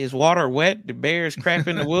 Is water wet? The bears crap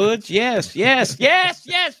in the woods? Yes.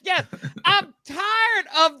 I'm tired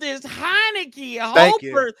of this Heineke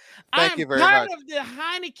hoper. Thank you very tired much. of the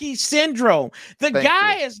Heineke syndrome. The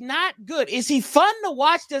guy is not good. Is he fun to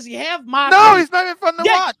watch? Does he have my? No, he's not even fun to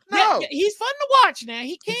watch. No, he's fun to watch. Now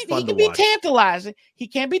he can be tantalizing. He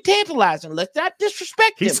can be tantalizing. Let's not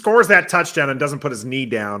disrespect him. He scores that touchdown and doesn't put his knee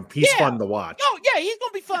down. He's fun to watch. Oh yeah, he's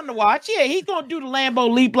gonna be fun to watch. Yeah, he's gonna do the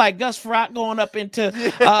Lambeau leap like Gus Frerotte going up into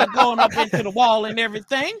the wall and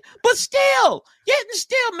everything. But still,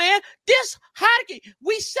 man, this Heineke,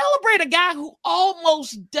 we celebrate a guy who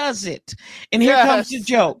almost does it. And here comes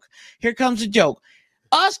the joke.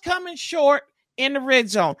 Us coming short in the red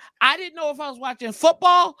zone. I didn't know if I was watching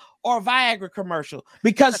football or a Viagra commercial,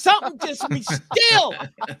 because something we still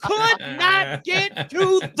could not get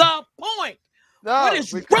to the point. No, what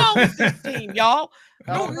is wrong with this team, y'all?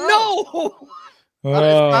 No. It's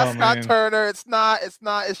not Scott Turner. It's not.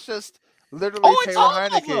 It's just literally it's Taylor all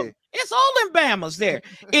Heineke. of them. It's all them Bamas there.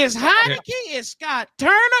 It's Heineke. It's Scott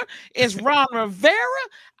Turner. It's Ron Rivera.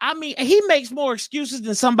 I mean, he makes more excuses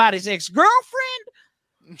than somebody's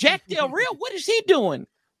ex-girlfriend. Jack Del Rio, what is he doing?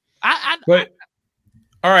 All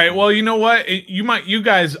right. Well, you know what? You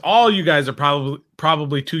guys are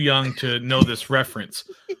probably too young to know this reference,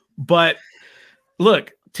 but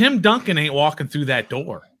look, Tim Duncan ain't walking through that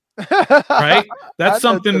door. Right? That's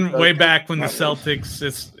something way back when the Celtics,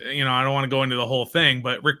 I don't want to go into the whole thing,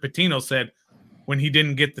 but Rick Pitino said when he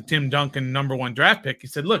didn't get the Tim Duncan #1 draft pick, he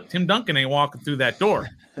said, look, Tim Duncan ain't walking through that door.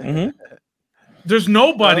 Mm-hmm. There's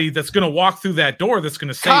nobody that's going to walk through that door that's going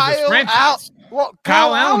to save this franchise.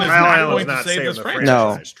 Kyle Allen is not going to save this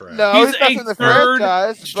franchise. No, he's a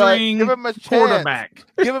third-string quarterback.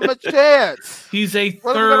 Give him a chance. He's a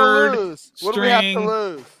third-string. What do we have to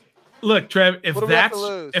lose? Look, Trev,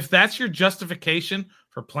 if that's your justification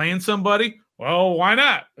for playing somebody, well, why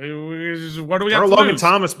not? What do we got to Logan lose?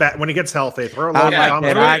 Thomas back when he gets healthy. Throw Logan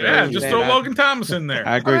Thomas. Just throw Logan Thomas in there.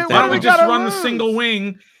 I agree with that. Why don't we just run the single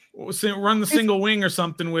wing? Run the single wing or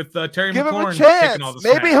something with Terry Give McLaurin. Him a chance. All the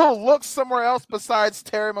Maybe snaps. He'll look somewhere else besides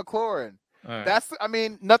Terry McLaurin. Right.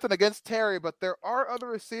 Nothing against Terry, but there are other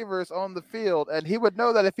receivers on the field, and he would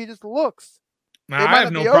know that if he just looks. Now, I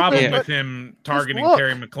have no problem with him targeting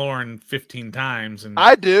Terry McLaurin 15 times. And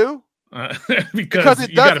I do. because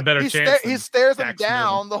you got a better chance. He stares him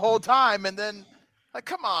down the whole time, and then, like,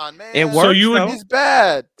 come on, man. It works. So he's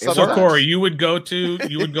bad. So Corey, you would go to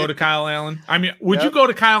Kyle Allen. I mean, would you go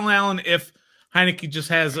to Kyle Allen if Heinicke just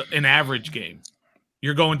has an average game?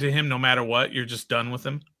 You're going to him no matter what. You're just done with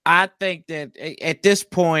him. I think that at this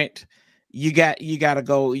point, you got to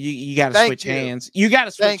go. You got to switch hands. You got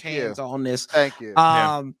to switch hands on this. Thank you.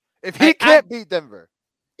 If he can't beat Denver.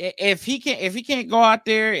 If he can't go out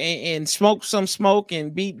there and smoke some smoke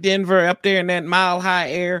and beat Denver up there in that mile high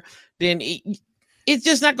air, then it's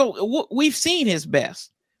just not going. We've seen his best.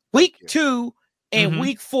 Week 2 and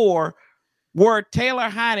week 4 were Taylor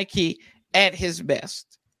Heinicke at his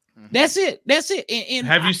best. That's it. And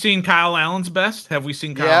have you seen Kyle Allen's best? Have we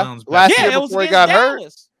seen Kyle Allen's best? Last year before he got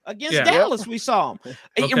Dallas. Against Dallas, we saw him.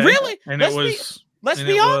 Okay. Really? And let's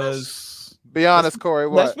be honest. Be honest, Corey.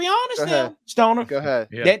 What? Let's be honest now, Stoner. Go ahead.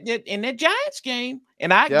 Yeah. That in that Giants game,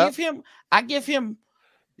 and I give him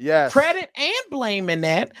credit and blame in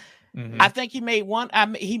that. Mm-hmm. I think he made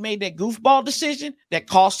that goofball decision that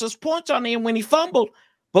cost us points on him when he fumbled.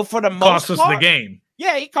 But for the most part, cost us the game.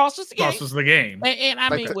 Yeah, he cost us the game. Cost us the game. And I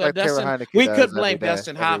mean, Dustin, we could blame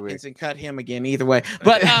Dustin Hopkins and cut him again either way.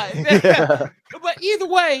 But but either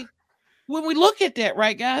way, when we look at that,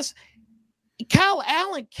 right, guys, Kyle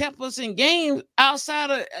Allen kept us in games outside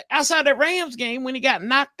the Rams game when he got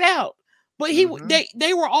knocked out. But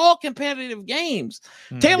they were all competitive games.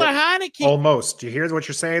 Taylor Heinicke almost. Do you hear what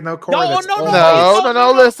you're saying though, Corey?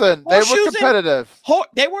 No. Listen, they were competitive.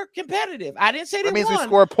 They were competitive. I didn't say they won. That means we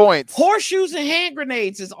score points. Horseshoes and hand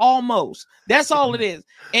grenades is almost. That's all it is.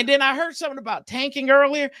 And then I heard something about tanking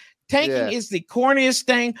earlier. Tanking is the corniest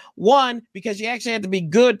thing. 1, because you actually have to be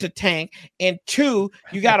good to tank. And 2,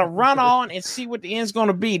 you got to run on and see what the end's going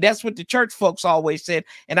to be. That's what the church folks always said.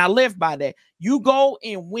 And I live by that. You go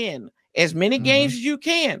and win as many games as you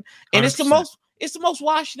can. And 100%. It's the most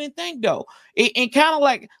Washington thing, though. And kind of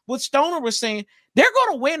like what Stoner was saying, they're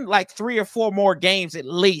going to win like 3 or 4 more games at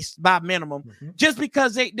least by minimum, just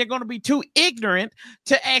because they're going to be too ignorant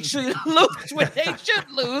to actually lose when they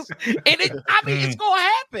should lose. And it's going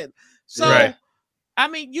to happen. So, I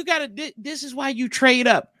mean, you got to. This is why you trade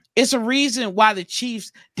up. It's a reason why the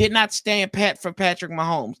Chiefs did not stand pat for Patrick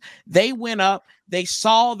Mahomes. They went up, they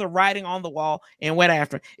saw the writing on the wall, and went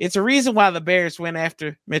after. It's a reason why the Bears went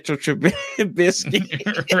after Mitchell Trubisky.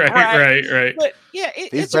 right. But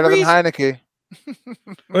he's better than Heinicke.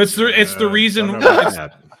 It's the reason.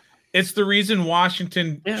 It's the reason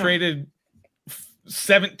Washington traded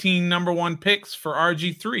 17 #1 picks for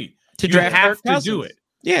RG3. You have to do it.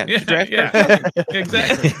 Yeah, exactly.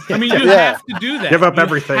 I mean, you have to do that. Give up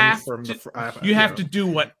everything. You have to do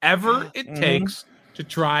whatever it takes to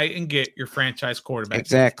try and get your franchise quarterback.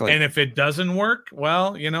 Exactly. And if it doesn't work,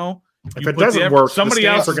 well, if it doesn't work, somebody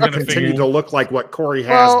else is going to continue to look like what Corey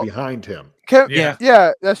has behind him.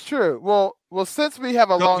 That's true. Well, since we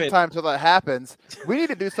have a long time till that happens, we need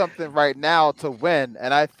to do something right now to win.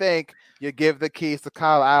 And I think you give the keys to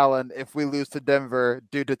Kyle Allen if we lose to Denver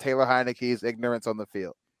due to Taylor Heinicke's ignorance on the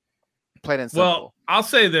field. Plain and simple. Well, I'll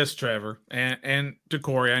say this, Trevor, and to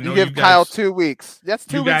Corey. I know you give Kyle 2 weeks. That's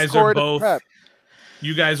 2 weeks.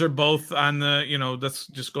 You guys are both on the. Let's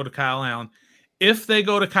just go to Kyle Allen. If they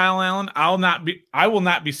go to Kyle Allen, I will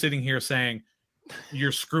not be sitting here saying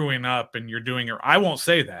you're screwing up and you're doing it. I won't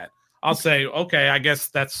say that. I'll say, okay, I guess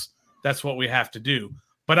that's what we have to do.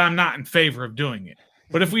 But I'm not in favor of doing it.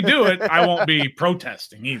 But if we do it, I won't be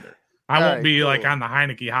protesting either. I won't be like on the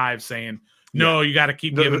Heinicke hive saying, No, you got to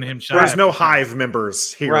keep giving him shots. There's no Hive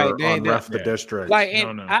members here Right, on Ref the District. Like,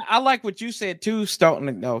 and I like what you said too,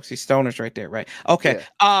 Stoner. No, see, Stoner's right there, right? Okay.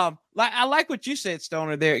 Yeah. Like I like what you said,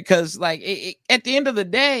 Stoner, there, because like at the end of the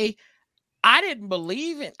day, I didn't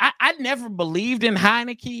believe it. I never believed in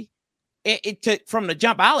Heinicke. It took from the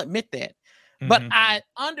jump. I'll admit that. But I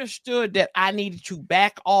understood that I needed to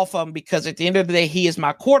back off of him because at the end of the day, he is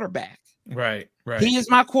my quarterback. Right. He is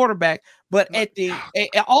my quarterback. But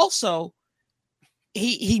also,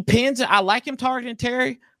 he pins it. I like him targeting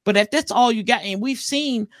Terry, but if that's all you got, and we've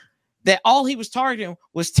seen that all he was targeting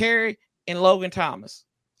was Terry and Logan Thomas.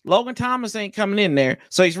 Logan Thomas ain't coming in there,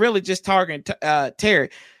 so he's really just targeting Terry.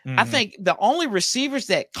 I think the only receivers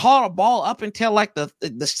that caught a ball up until like the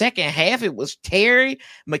second half, it was Terry,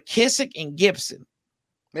 McKissick, and Gibson.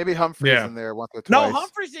 Maybe Humphreys in there once or twice. No,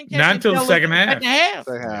 Humphreys didn't catch not until the second half.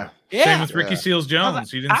 Yeah. Same with Ricky Seals-Jones.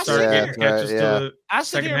 He didn't start getting catches till the I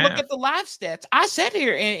sit here and look at the live stats. I sat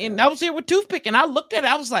here and I was here with Toothpick, and I looked at it.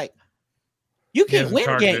 I was like, you can't win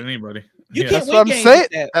games. Anybody. You can't That's win what I'm games saying.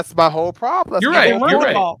 with that. That's my whole problem. You're right. You're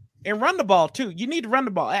right. And run the ball too. You need to run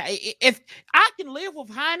the ball. If I can live with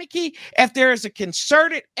Heinicke, if there is a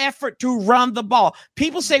concerted effort to run the ball.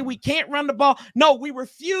 People say we can't run the ball. No, we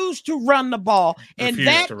refuse to run the ball, and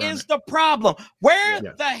that is the problem. Where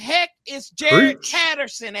the heck is Jared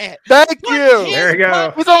Patterson at? Thank you. There you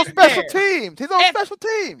go. He's on special teams. He's on special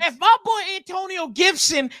teams. If my boy Antonio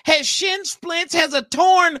Gibson has shin splints, has a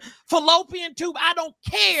torn fallopian tube, I don't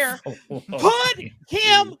care. Put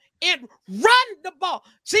him and run the ball.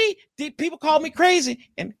 See, people call me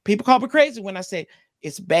crazy, and people call me crazy when I say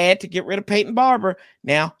it's bad to get rid of Peyton Barber.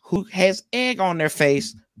 Now, who has egg on their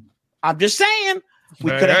face? I'm just saying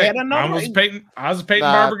we could have had another. I was a Peyton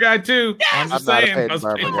Barber guy too. Yes. I'm just saying, I was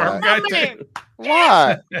a Peyton Barber guy too.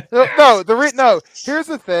 Why? No. Here's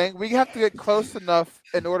the thing: we have to get close enough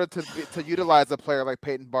in order to utilize a player like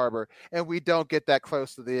Peyton Barber, and we don't get that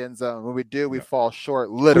close to the end zone. When we do, we fall short.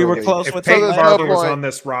 Literally, we were close if with Peyton Barber was on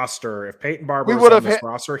this roster. If Peyton Barber was on this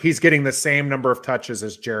roster, he's getting the same number of touches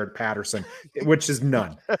as Jared Patterson, which is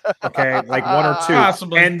none. Okay, like one or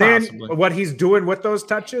two. And then what he's doing with those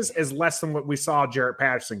touches is less than what we saw Jared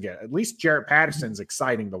Patterson get. At least Jared Patterson's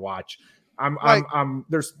exciting to watch.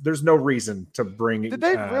 There's no reason to bring up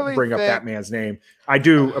that man's name. I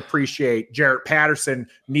do appreciate Jarrett Patterson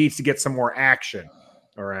needs to get some more action.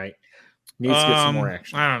 All right. Needs to get some more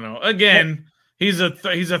action. I don't know. Again, he's a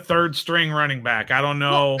third string running back. I don't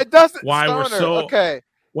know why we're so okay.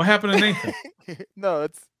 What happened to Nathan? No,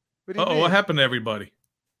 it's what happened to everybody?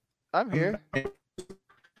 I'm here.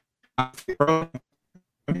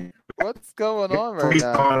 What's going on right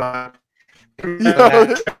now?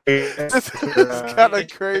 This is kind of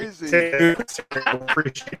crazy.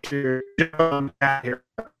 Appreciate you here.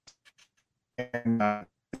 And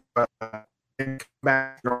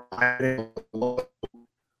back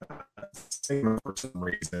for some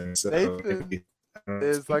reason. So Nathan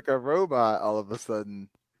is like a robot all of a sudden.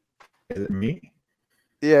 Is it me?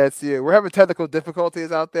 Yeah, it's you. We're having technical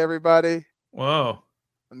difficulties out there, everybody. Whoa.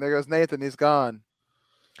 And there goes Nathan. He's gone.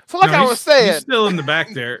 So like I was saying. He's still in the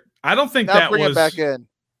back there. I don't think bring it back in.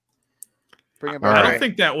 Bring it back. I don't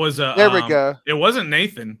think that was a. There we go. It wasn't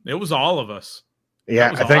Nathan. It was all of us.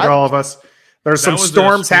 Yeah, I think all of us. There's some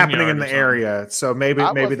storms happening in the area, so maybe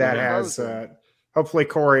that has. Hopefully,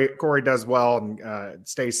 Corey does well and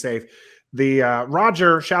stays safe. The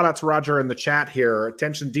Roger, shout out to Roger in the chat here.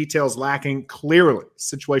 Attention details lacking. Clearly,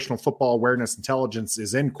 situational football awareness intelligence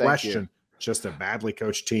is in question. Just a badly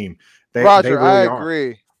coached team. Roger, I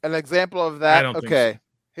agree. An example of that. Okay.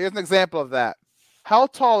 Here's an example of that. How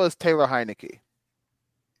tall is Taylor Heinicke?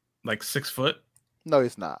 Like 6 foot? No,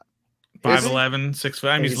 he's not. 5'11", 6 foot.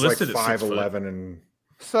 I mean, he's listed like at 6 foot. 5'11", and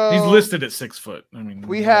so he's listed at 6 foot. I mean,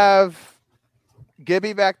 we have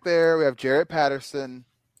Gibby back there. We have Jarrett Patterson,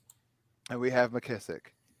 and we have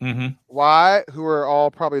McKissick. Mm-hmm. Why? Who are all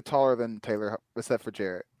probably taller than Taylor, except for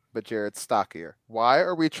Jarrett. But Jarrett's stockier. Why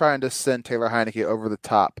are we trying to send Taylor Heinicke over the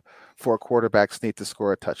top for a quarterback sneak to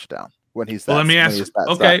score a touchdown? When he's that, let me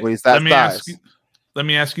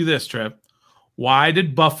ask you this, Trev. Why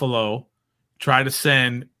did Buffalo try to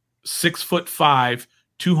send 6'5",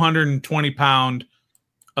 220-pound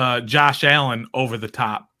Josh Allen over the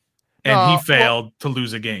top, and he failed to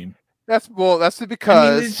lose a game? That's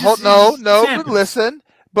because but listen,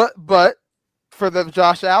 but for the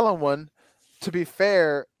Josh Allen one, to be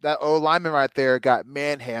fair, that old lineman right there got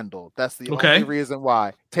manhandled. That's the only reason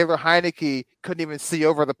why. Taylor Heinicke couldn't even see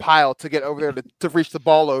over the pile to get over there to reach the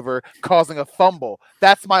ball over, causing a fumble.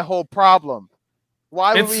 That's my whole problem.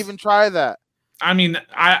 Why would we even try that? I mean,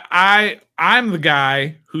 I'm the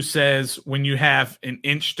guy who says when you have an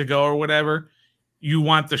inch to go or whatever, you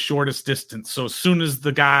want the shortest distance. So as soon as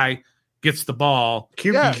the guy gets the ball,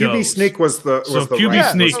 QB sneak was the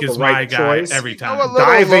QB sneak is my guy every time.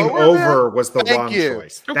 Diving over was the wrong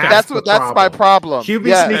choice. Okay. That's my problem.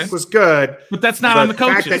 QB sneak was good, but that's not on the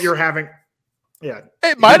coaches. The fact that you're having,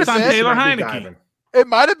 it might have been Taylor Heineke. It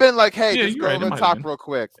might have been like, hey, just go over the top real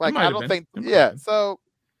quick. Like I don't think, So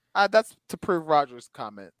that's to prove Roger's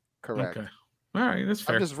comment correct. Okay, all right, that's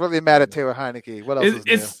fair. I'm just really mad at Taylor Heineke. What else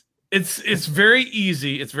is new? It's very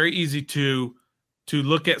easy. It's very easy to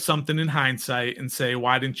look at something in hindsight and say,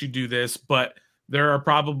 why didn't you do this? But there are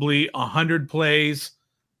probably 100 plays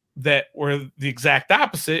that were the exact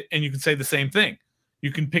opposite, and you can say the same thing.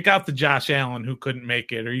 You can pick out the Josh Allen who couldn't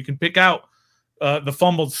make it, or you can pick out the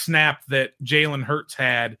fumbled snap that Jalen Hurts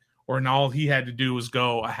had, and all he had to do was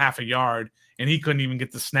go a half a yard, and he couldn't even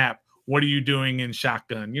get the snap. What are you doing in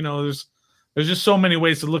shotgun? You know, there's just so many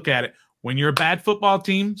ways to look at it. When you're a bad football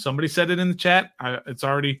team, somebody said it in the chat. It's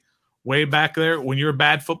already way back there. When you're a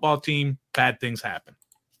bad football team, bad things happen.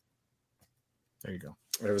 There you go.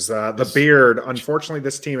 It was the beard. Unfortunately,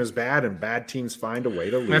 this team is bad, and bad teams find a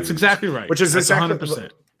way to lose. That's exactly right. Which is exactly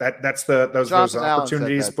 100%. That's those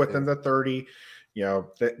opportunities within the 30. You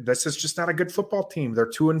know, this is just not a good football team.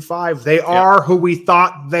 They're 2-5. They are who we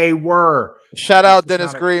thought they were. Shout out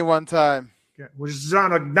Dennis Green one time. Which is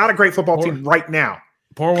not a great football team right now.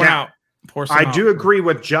 Pour one out. I do agree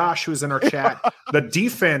with Josh, who's in our chat. The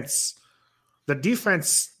defense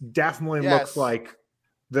definitely looks like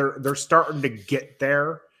they're starting to get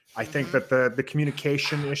there. I think that the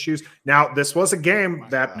communication issues. Now, this was a game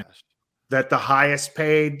that the highest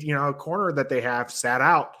paid, corner that they have sat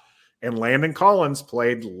out, and Landon Collins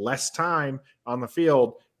played less time on the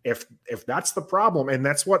field. If that's the problem, and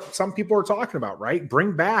that's what some people are talking about, right?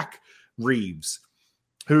 Bring back Reeves,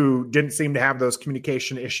 who didn't seem to have those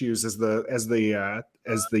communication issues as the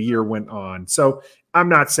year went on. So I'm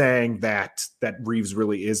not saying that Reeves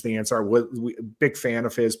really is the answer. Big fan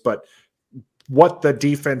of his, but what the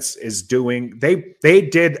defense is doing, they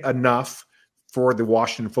did enough for the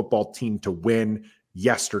Washington football team to win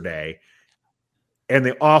yesterday. And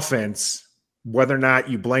the offense, whether or not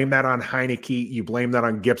you blame that on Heineke, you blame that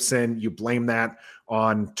on Gibson, you blame that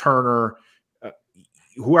on Turner,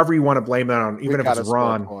 whoever you want to blame that on, even if it's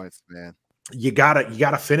Ron, points, man. you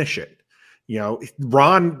gotta finish it.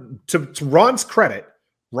 Ron, to Ron's credit,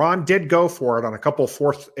 Ron did go for it on a couple of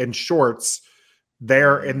 4th and shorts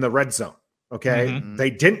there in the red zone. Okay. Mm-hmm. They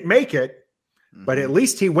didn't make it, but at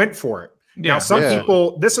least he went for it. Yeah, now, some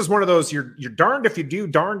people, this is one of those, you're darned if you do,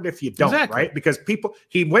 darned if you don't, right? Because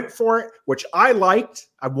he went for it, which I liked.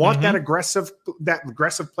 I want that aggressive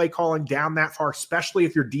play calling down that far, especially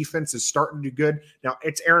if your defense is starting to do good. Now,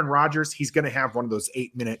 it's Aaron Rodgers. He's going to have one of those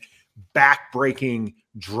 8-minute back-breaking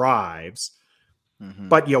drives,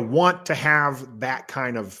 but you want to have that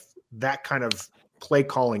kind of play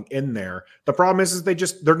calling in there. The problem is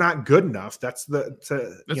they're not good enough. That's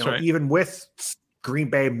right. Even with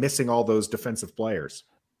Green Bay missing all those defensive players.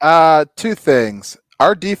 2 things.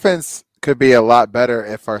 Our defense could be a lot better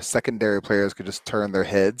if our secondary players could just turn their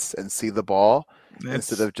heads and see the ball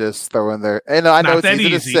instead of just throwing their. And I know it's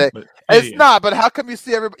easy to say. It's not, but how come you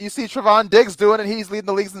see Trevon Diggs doing it? He's leading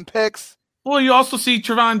the leagues in picks. Well, you also see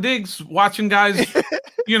Trevon Diggs watching guys,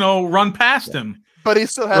 run past him. But he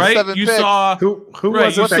still has 7 picks. Saw who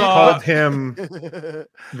was it that called him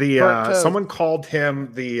someone called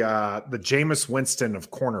him the Jameis Winston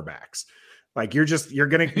of cornerbacks. Like you're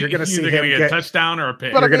gonna see him get a touchdown or a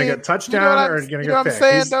pick. You're gonna get touchdown or you're gonna get a pick. What I'm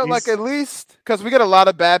saying though, like at least because we get a lot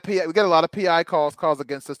of PI calls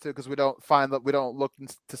against us too because we don't look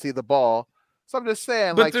to see the ball. So I'm just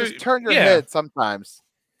saying, but just turn your head sometimes.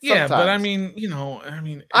 Yeah, but I mean,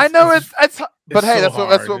 I know it's but hey,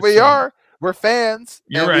 that's what we are. We're fans.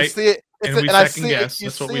 You're right. We see it. I see it. You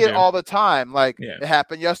see it all the time. Like it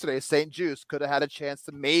happened yesterday. St. Juice could have had a chance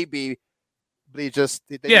to maybe. But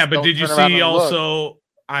but did you see also?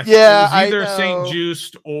 It was either St.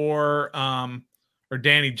 Juice or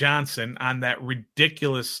Danny Johnson on that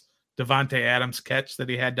ridiculous Devontae Adams catch that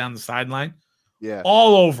he had down the sideline. Yeah,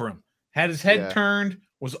 all over him. Had his head turned.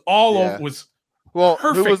 Was all over. Was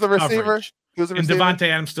perfect. Who was the receiver? Coverage. And Devontae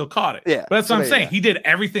Adams still caught it. Yeah, but that's what I'm saying. He did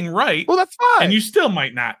everything right. Well, that's fine. And you still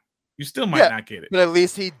might not. Not get it. But at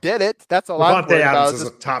least he did it. That's a lot. Devontae Adams is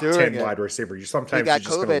a top 10 wide receiver. You're just going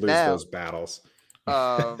to lose those battles.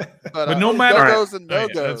 But no matter go-goes and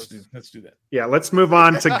no-goes. Let's do that. Yeah, let's move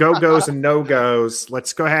on to go-goes and no-goes.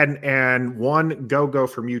 Let's go ahead and one go-go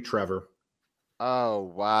from you, Trevor.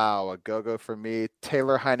 Oh, wow. A go-go for me.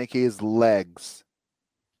 Taylor Heineke's legs.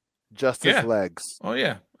 just his legs. Oh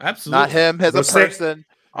yeah, absolutely. Not him as a person,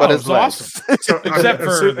 but his legs. Awesome. So Except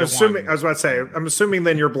for assuming, I was about to say, I'm assuming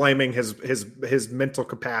then you're blaming his mental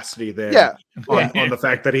capacity then on the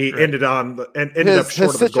fact that he ended up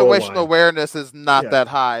short of the goal line. Situational awareness is not that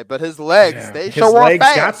high, but his legs, they his show legs up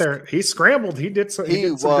fast. got there. He scrambled. He did some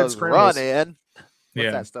good scrambles. Running.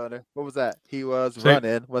 What's that, Stoner? What was that? He was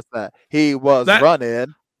running. What's that? He was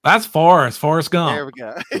running. That's Forrest Gump. There we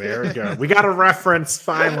go. There we go. We got a reference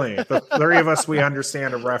finally. The three of us, we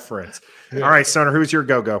understand a reference. All right, Stoner, who's your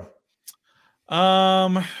go-go? There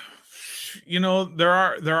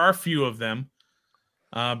are a few of them.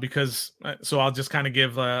 Because I'll just kind of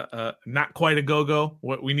give not quite a go-go.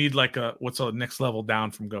 What we need what's the next level down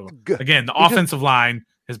from go-go. Again, the offensive line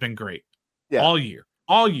has been great all year.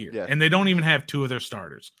 And they don't even have two of their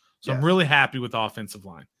starters. So I'm really happy with the offensive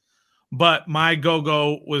line. But my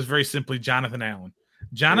go-go was very simply Jonathan Allen.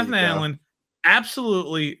 Jonathan Allen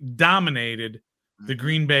absolutely dominated the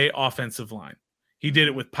Green Bay offensive line. He did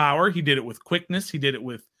it with power. He did it with quickness. He did it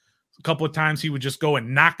with a couple of times he would just go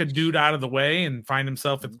and knock a dude out of the way and find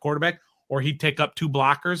himself at the quarterback, or he'd take up two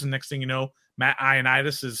blockers. And next thing you know, Matt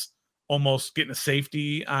Ioannidis is almost getting a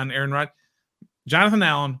safety on Aaron Rodgers. Jonathan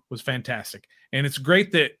Allen was fantastic. And it's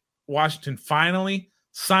great that Washington finally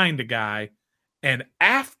signed a guy. And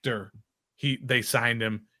after they signed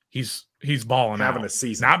him, he's balling having out. A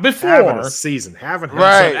season. Not before. Having a season.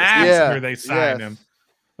 Right. After they signed him.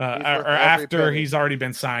 Or after he's already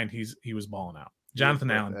been signed, he was balling out. Jonathan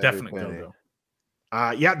Allen, definitely go.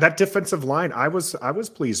 That defensive line, I was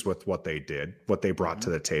pleased with what they did, what they brought to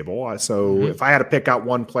the table. If I had to pick out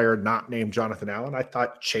one player not named Jonathan Allen, I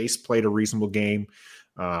thought Chase played a reasonable game.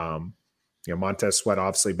 Montez Sweat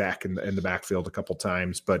obviously back in the backfield a couple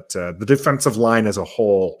times, but the defensive line as a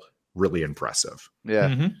whole, really impressive.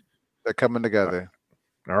 Yeah, they're coming together.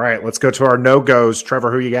 All right, let's go to our no-goes.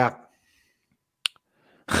 Trevor, who you got?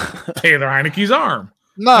 Taylor Heineke's arm.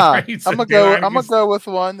 Nah, right, I'm gonna go with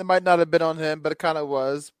one that might not have been on him, but it kind of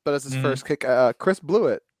was. But it's his first kick. Chris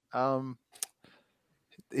Blewett.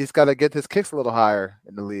 He's got to get his kicks a little higher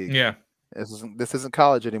in the league. Yeah, this isn't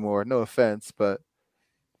college anymore. No offense, but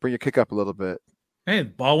bring your kick up a little bit. Hey, the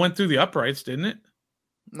ball went through the uprights, didn't it?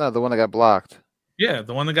 No, the one that got blocked. Yeah,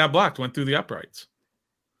 the one that got blocked went through the uprights.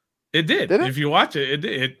 It did. If you watch it,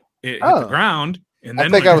 it hit the ground. And then I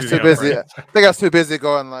think I was too busy. I think I was too busy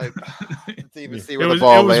going to even see where the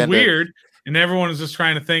ball landed. It was weird, and everyone was just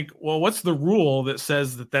trying to think, well, what's the rule that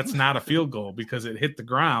says that that's not a field goal because it hit the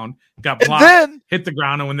ground, got blocked, hit the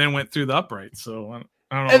ground, and then went through the uprights. So I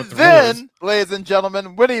don't know. And then, ladies and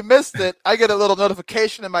gentlemen, when he missed it, I get a little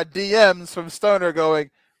notification in my DMs from Stoner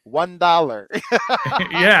going $1.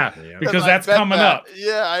 Yeah, because that's coming up.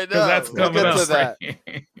 Yeah, I know. That's coming up. That.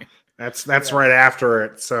 That's right after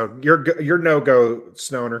it. So your no-go,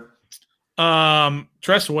 Stoner.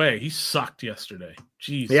 Tress Way, he sucked yesterday.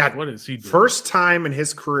 Jeez, what is he doing? First time in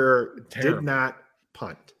his career did not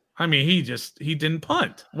punt. I mean, he didn't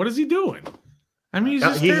punt. What is he doing? I mean, he's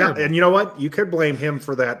just terrible. And you know what? You could blame him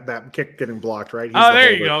for that kick getting blocked, right?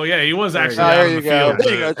 There you go. Yeah, he was actually out on the field.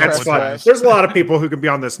 There you go. That's fine. There's a lot of people who could be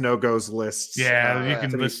on this no-goes list. Yeah, you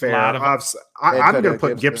can list a lot of. I'm going to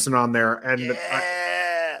put Gibson on there, and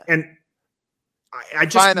I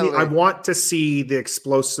just I want to see the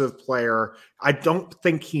explosive player. I don't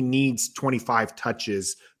think he needs 25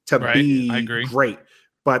 touches to be great,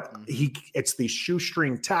 but it's these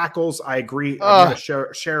shoestring tackles. I agree. I'm going to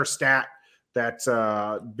share a stat that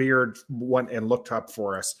Beard went and looked up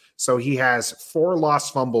for us. So he has 4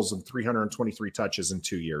 lost fumbles and 323 touches in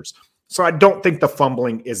 2 years. So I don't think the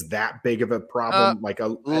fumbling is that big of a problem, like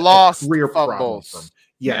a lost career fumbles. problem.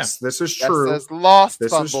 Yes, this is true. It says lost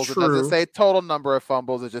fumbles. It doesn't say total number of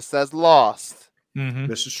fumbles. It just says lost. Mm-hmm.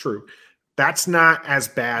 This is true. That's not as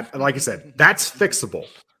bad. Like I said, that's fixable.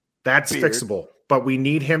 That's fixable. But we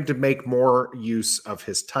need him to make more use of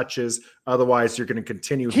his touches. Otherwise, you're going to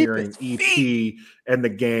continue hearing EP and the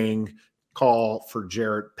gang call for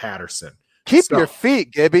Jarrett Patterson. Keep your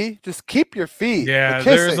feet, Gibby. Just keep your feet. Yeah,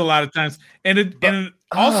 there's a lot of times. And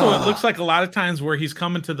also, it looks like a lot of times where he's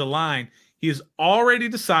coming to the line, he has already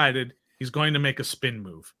decided he's going to make a spin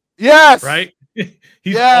move. Yes. Right?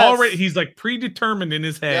 He's like predetermined in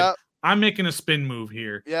his head. Yep. I'm making a spin move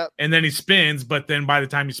here. Yep. And then he spins, but then by the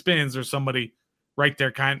time he spins, there's somebody right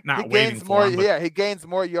there waiting for him. He gains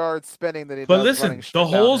more yards spinning than he does. But listen, the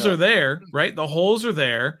holes are there, right? The holes are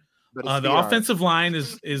there. The offensive line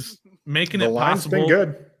is making it possible. Been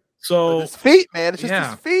good. So his feet, man, it's just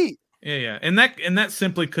his feet. Yeah. And that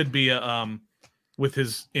simply could be with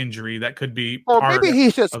his injury. That could be maybe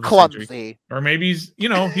he's just clumsy. Or maybe he's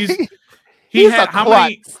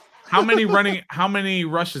How many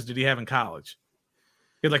rushes did he have in college?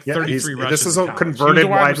 He had like 33 rushes. This is a converted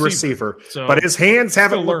wide receiver, but his hands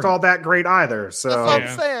haven't looked all that great either. So that's what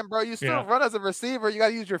I'm saying, bro. You still run as a receiver. You got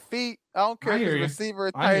to use your feet. I don't care if you're a receiver,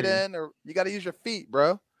 or tight end, or you got to use your feet,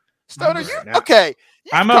 bro. Stoner, okay?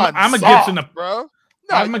 I'm a Gibson, bro.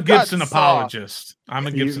 No, I'm a Gibson apologist. I'm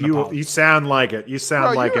a Gibson apologist. You sound like it. You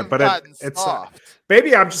sound like it, but it's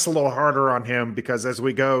maybe I'm just a little harder on him because as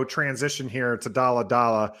we go transition here to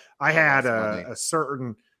Dalla, I had a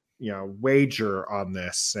certain wager on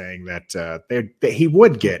this saying that he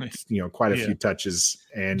would get quite a few touches.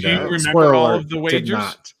 And do you remember all of the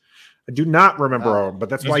wagers? I do not remember all, but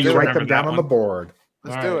that's why you write them down on the board.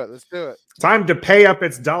 Let's do it. Time to pay up.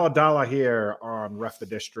 It's Dalla here on Ref the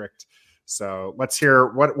District. So let's hear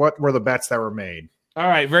what were the bets that were made. All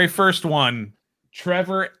right, very first one.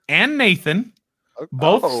 Trevor and Nathan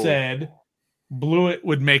both said Blewett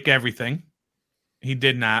would make everything. He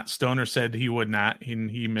did not. Stoner said he would not.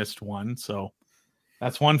 He missed one. So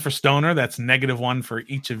that's one for Stoner. That's -1 for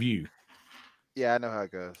each of you. Yeah, I know how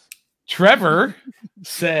it goes. Trevor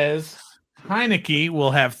says Heineke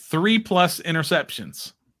will have 3+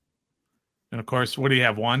 interceptions. And of course, what do you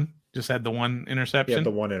have? One? Just had the one interception? Yeah,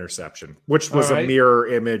 the one interception, which was a mirror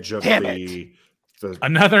image of the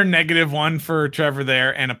another -1 for Trevor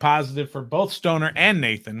there, and a positive for both Stoner and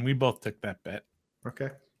Nathan. We both took that bet.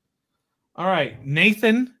 Okay. All right.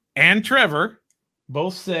 Nathan and Trevor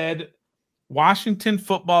both said Washington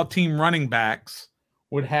football team running backs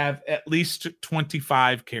would have at least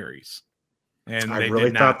 25 carries. And I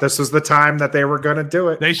really thought this was the time that they were going to do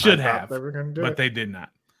it. They should have. They were going to do but they did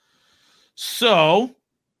not. So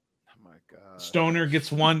Stoner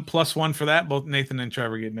gets +1 for that. Both Nathan and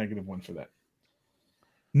Trevor get -1 for that.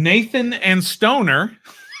 Nathan and Stoner.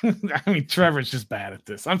 I mean, Trevor's just bad at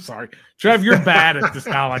this. I'm sorry. Trev, you're bad at this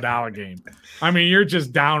Dalla game. I mean, you're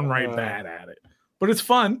just downright bad at it. But it's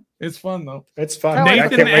fun. It's fun, though. It's fun. I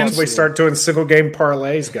can't wait until we start doing single game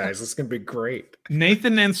parlays, guys. It's going to be great.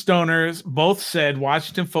 Nathan and Stoners both said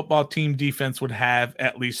Washington football team defense would have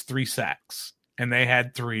at least 3 sacks. And they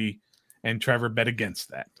had 3. And Trevor bet against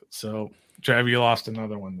that. So, Trevor, you lost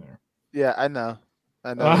another one there. Yeah, I know.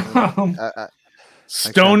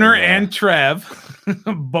 Stoner and Trev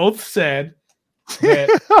both said that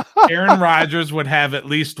Aaron Rodgers would have at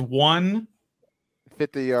least one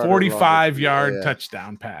 45-yard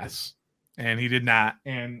touchdown pass. And he did not.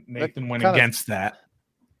 And Nathan went against that.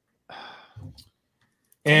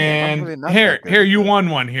 And really here, you won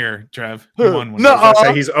one here, Trev. You won one.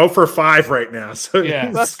 No, he's 0 for 5 right now. So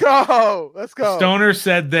yeah, let's go. Stoner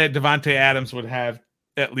said that Devontae Adams would have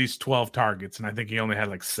at least 12 targets, and I think he only had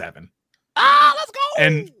like 7. Let's go.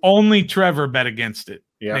 And only Trevor bet against it.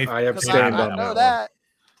 Yeah, Nathan, I abstained on that one.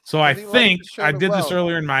 So I think I did this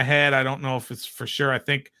earlier in my head. I don't know if it's for sure. I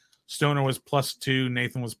think Stoner was +2,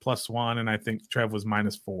 Nathan was +1, and I think Trev was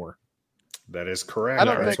 -4. That is correct.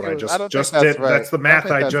 That's what I just did. Right. That's the math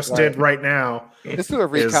I just did right now. Let's do a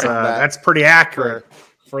recount. That's pretty accurate.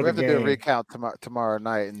 We have to do a recount tomorrow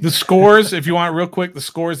night. The scores, if you want real quick, the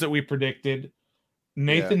scores that we predicted.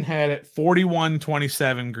 Nathan had it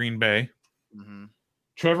 41-27 Green Bay. Mm-hmm.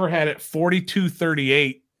 Trevor had it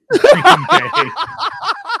 42-38 Green Bay.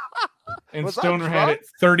 And Stoner had it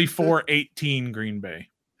 34-18 Green Bay.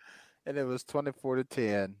 And it was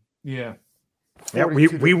 24-10. Yeah. Yeah,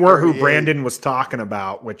 we were who Brandon was talking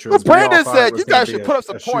about, which was Brandon said you guys should put up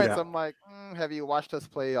some points. I'm like, have you watched us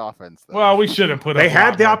play offense? Though? Well, we should have put up. They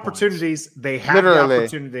had the opportunities. Points. They had the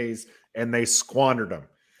opportunities, and they squandered them.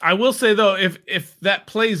 I will say though, if that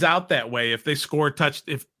plays out that way, if they score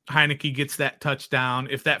if Heineke gets that touchdown,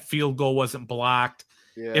 if that field goal wasn't blocked,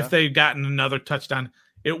 if they'd gotten another touchdown,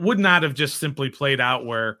 it would not have just simply played out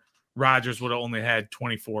where Rodgers would have only had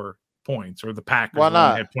 24 points or the Packers would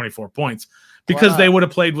only had 24 points. Because they would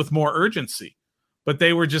have played with more urgency, but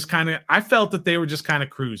they were just I felt that they were just kind of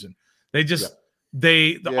cruising. They just,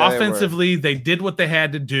 offensively, they did what they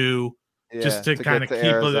had to do just to kind of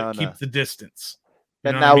keep the distance.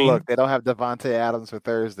 And now look, they don't have Devontae Adams for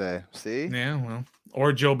Thursday. See? Yeah, well,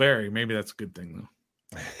 or Joe Barry. Maybe that's a good thing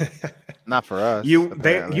though. Not for us.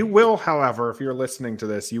 You will, however, if you're listening to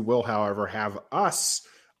this, you will, however, have us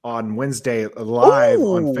on Wednesday live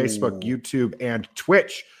on Facebook, YouTube, and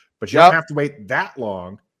Twitch. But you don't have to wait that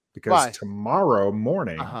long because tomorrow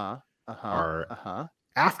morning,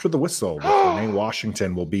 After the Whistle with Renee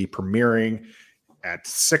Washington will be premiering at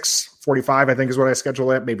 6:45, I think is what I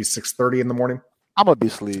schedule at, maybe 6:30 in the morning. I'm going to be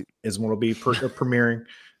asleep. Is when it'll be premiering.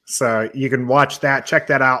 So you can watch that. Check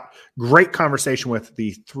that out. Great conversation with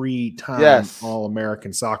the 3-time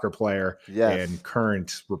All-American soccer player and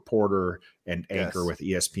current reporter and anchor with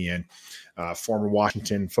ESPN, former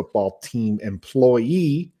Washington football team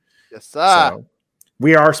employee. Yes, sir. So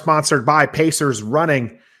we are sponsored by Pacers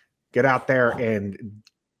Running. Get out there and,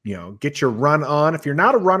 get your run on. If you're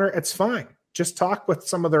not a runner, it's fine. Just talk with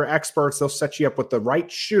some of their experts. They'll set you up with the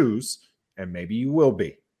right shoes, and maybe you will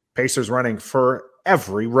be. Pacers Running for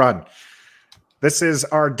every run. This is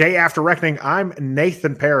our Day After Reckoning. I'm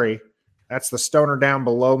Nathan Perry. That's the stoner down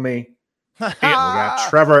below me. And we got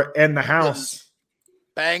Trevor in the house.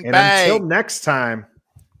 Bang, and bang. until next time,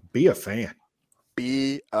 be a fan.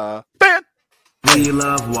 Be a fan. We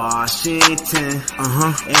love Washington,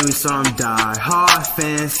 and we some die-hard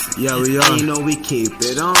fans. Yeah, we are. And we keep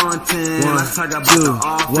it on 10. Let's talk about the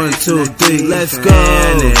offense. 1, 2, 3, let's go.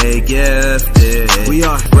 And they gifted. We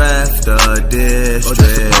are ref the district.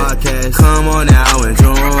 The podcast. Come on now and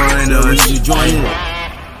join us. You join.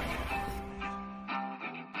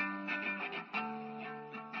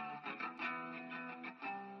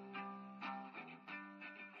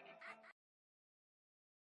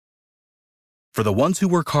 For the ones who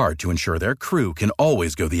work hard to ensure their crew can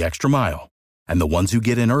always go the extra mile, and the ones who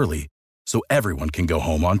get in early so everyone can go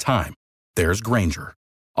home on time, there's Grainger,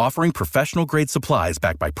 offering professional-grade supplies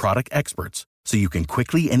backed by product experts so you can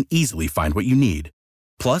quickly and easily find what you need.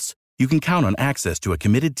 Plus, you can count on access to a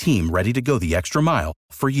committed team ready to go the extra mile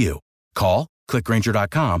for you. Call, click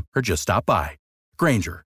Grainger.com, or just stop by.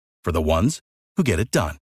 Grainger, for the ones who get it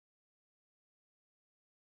done.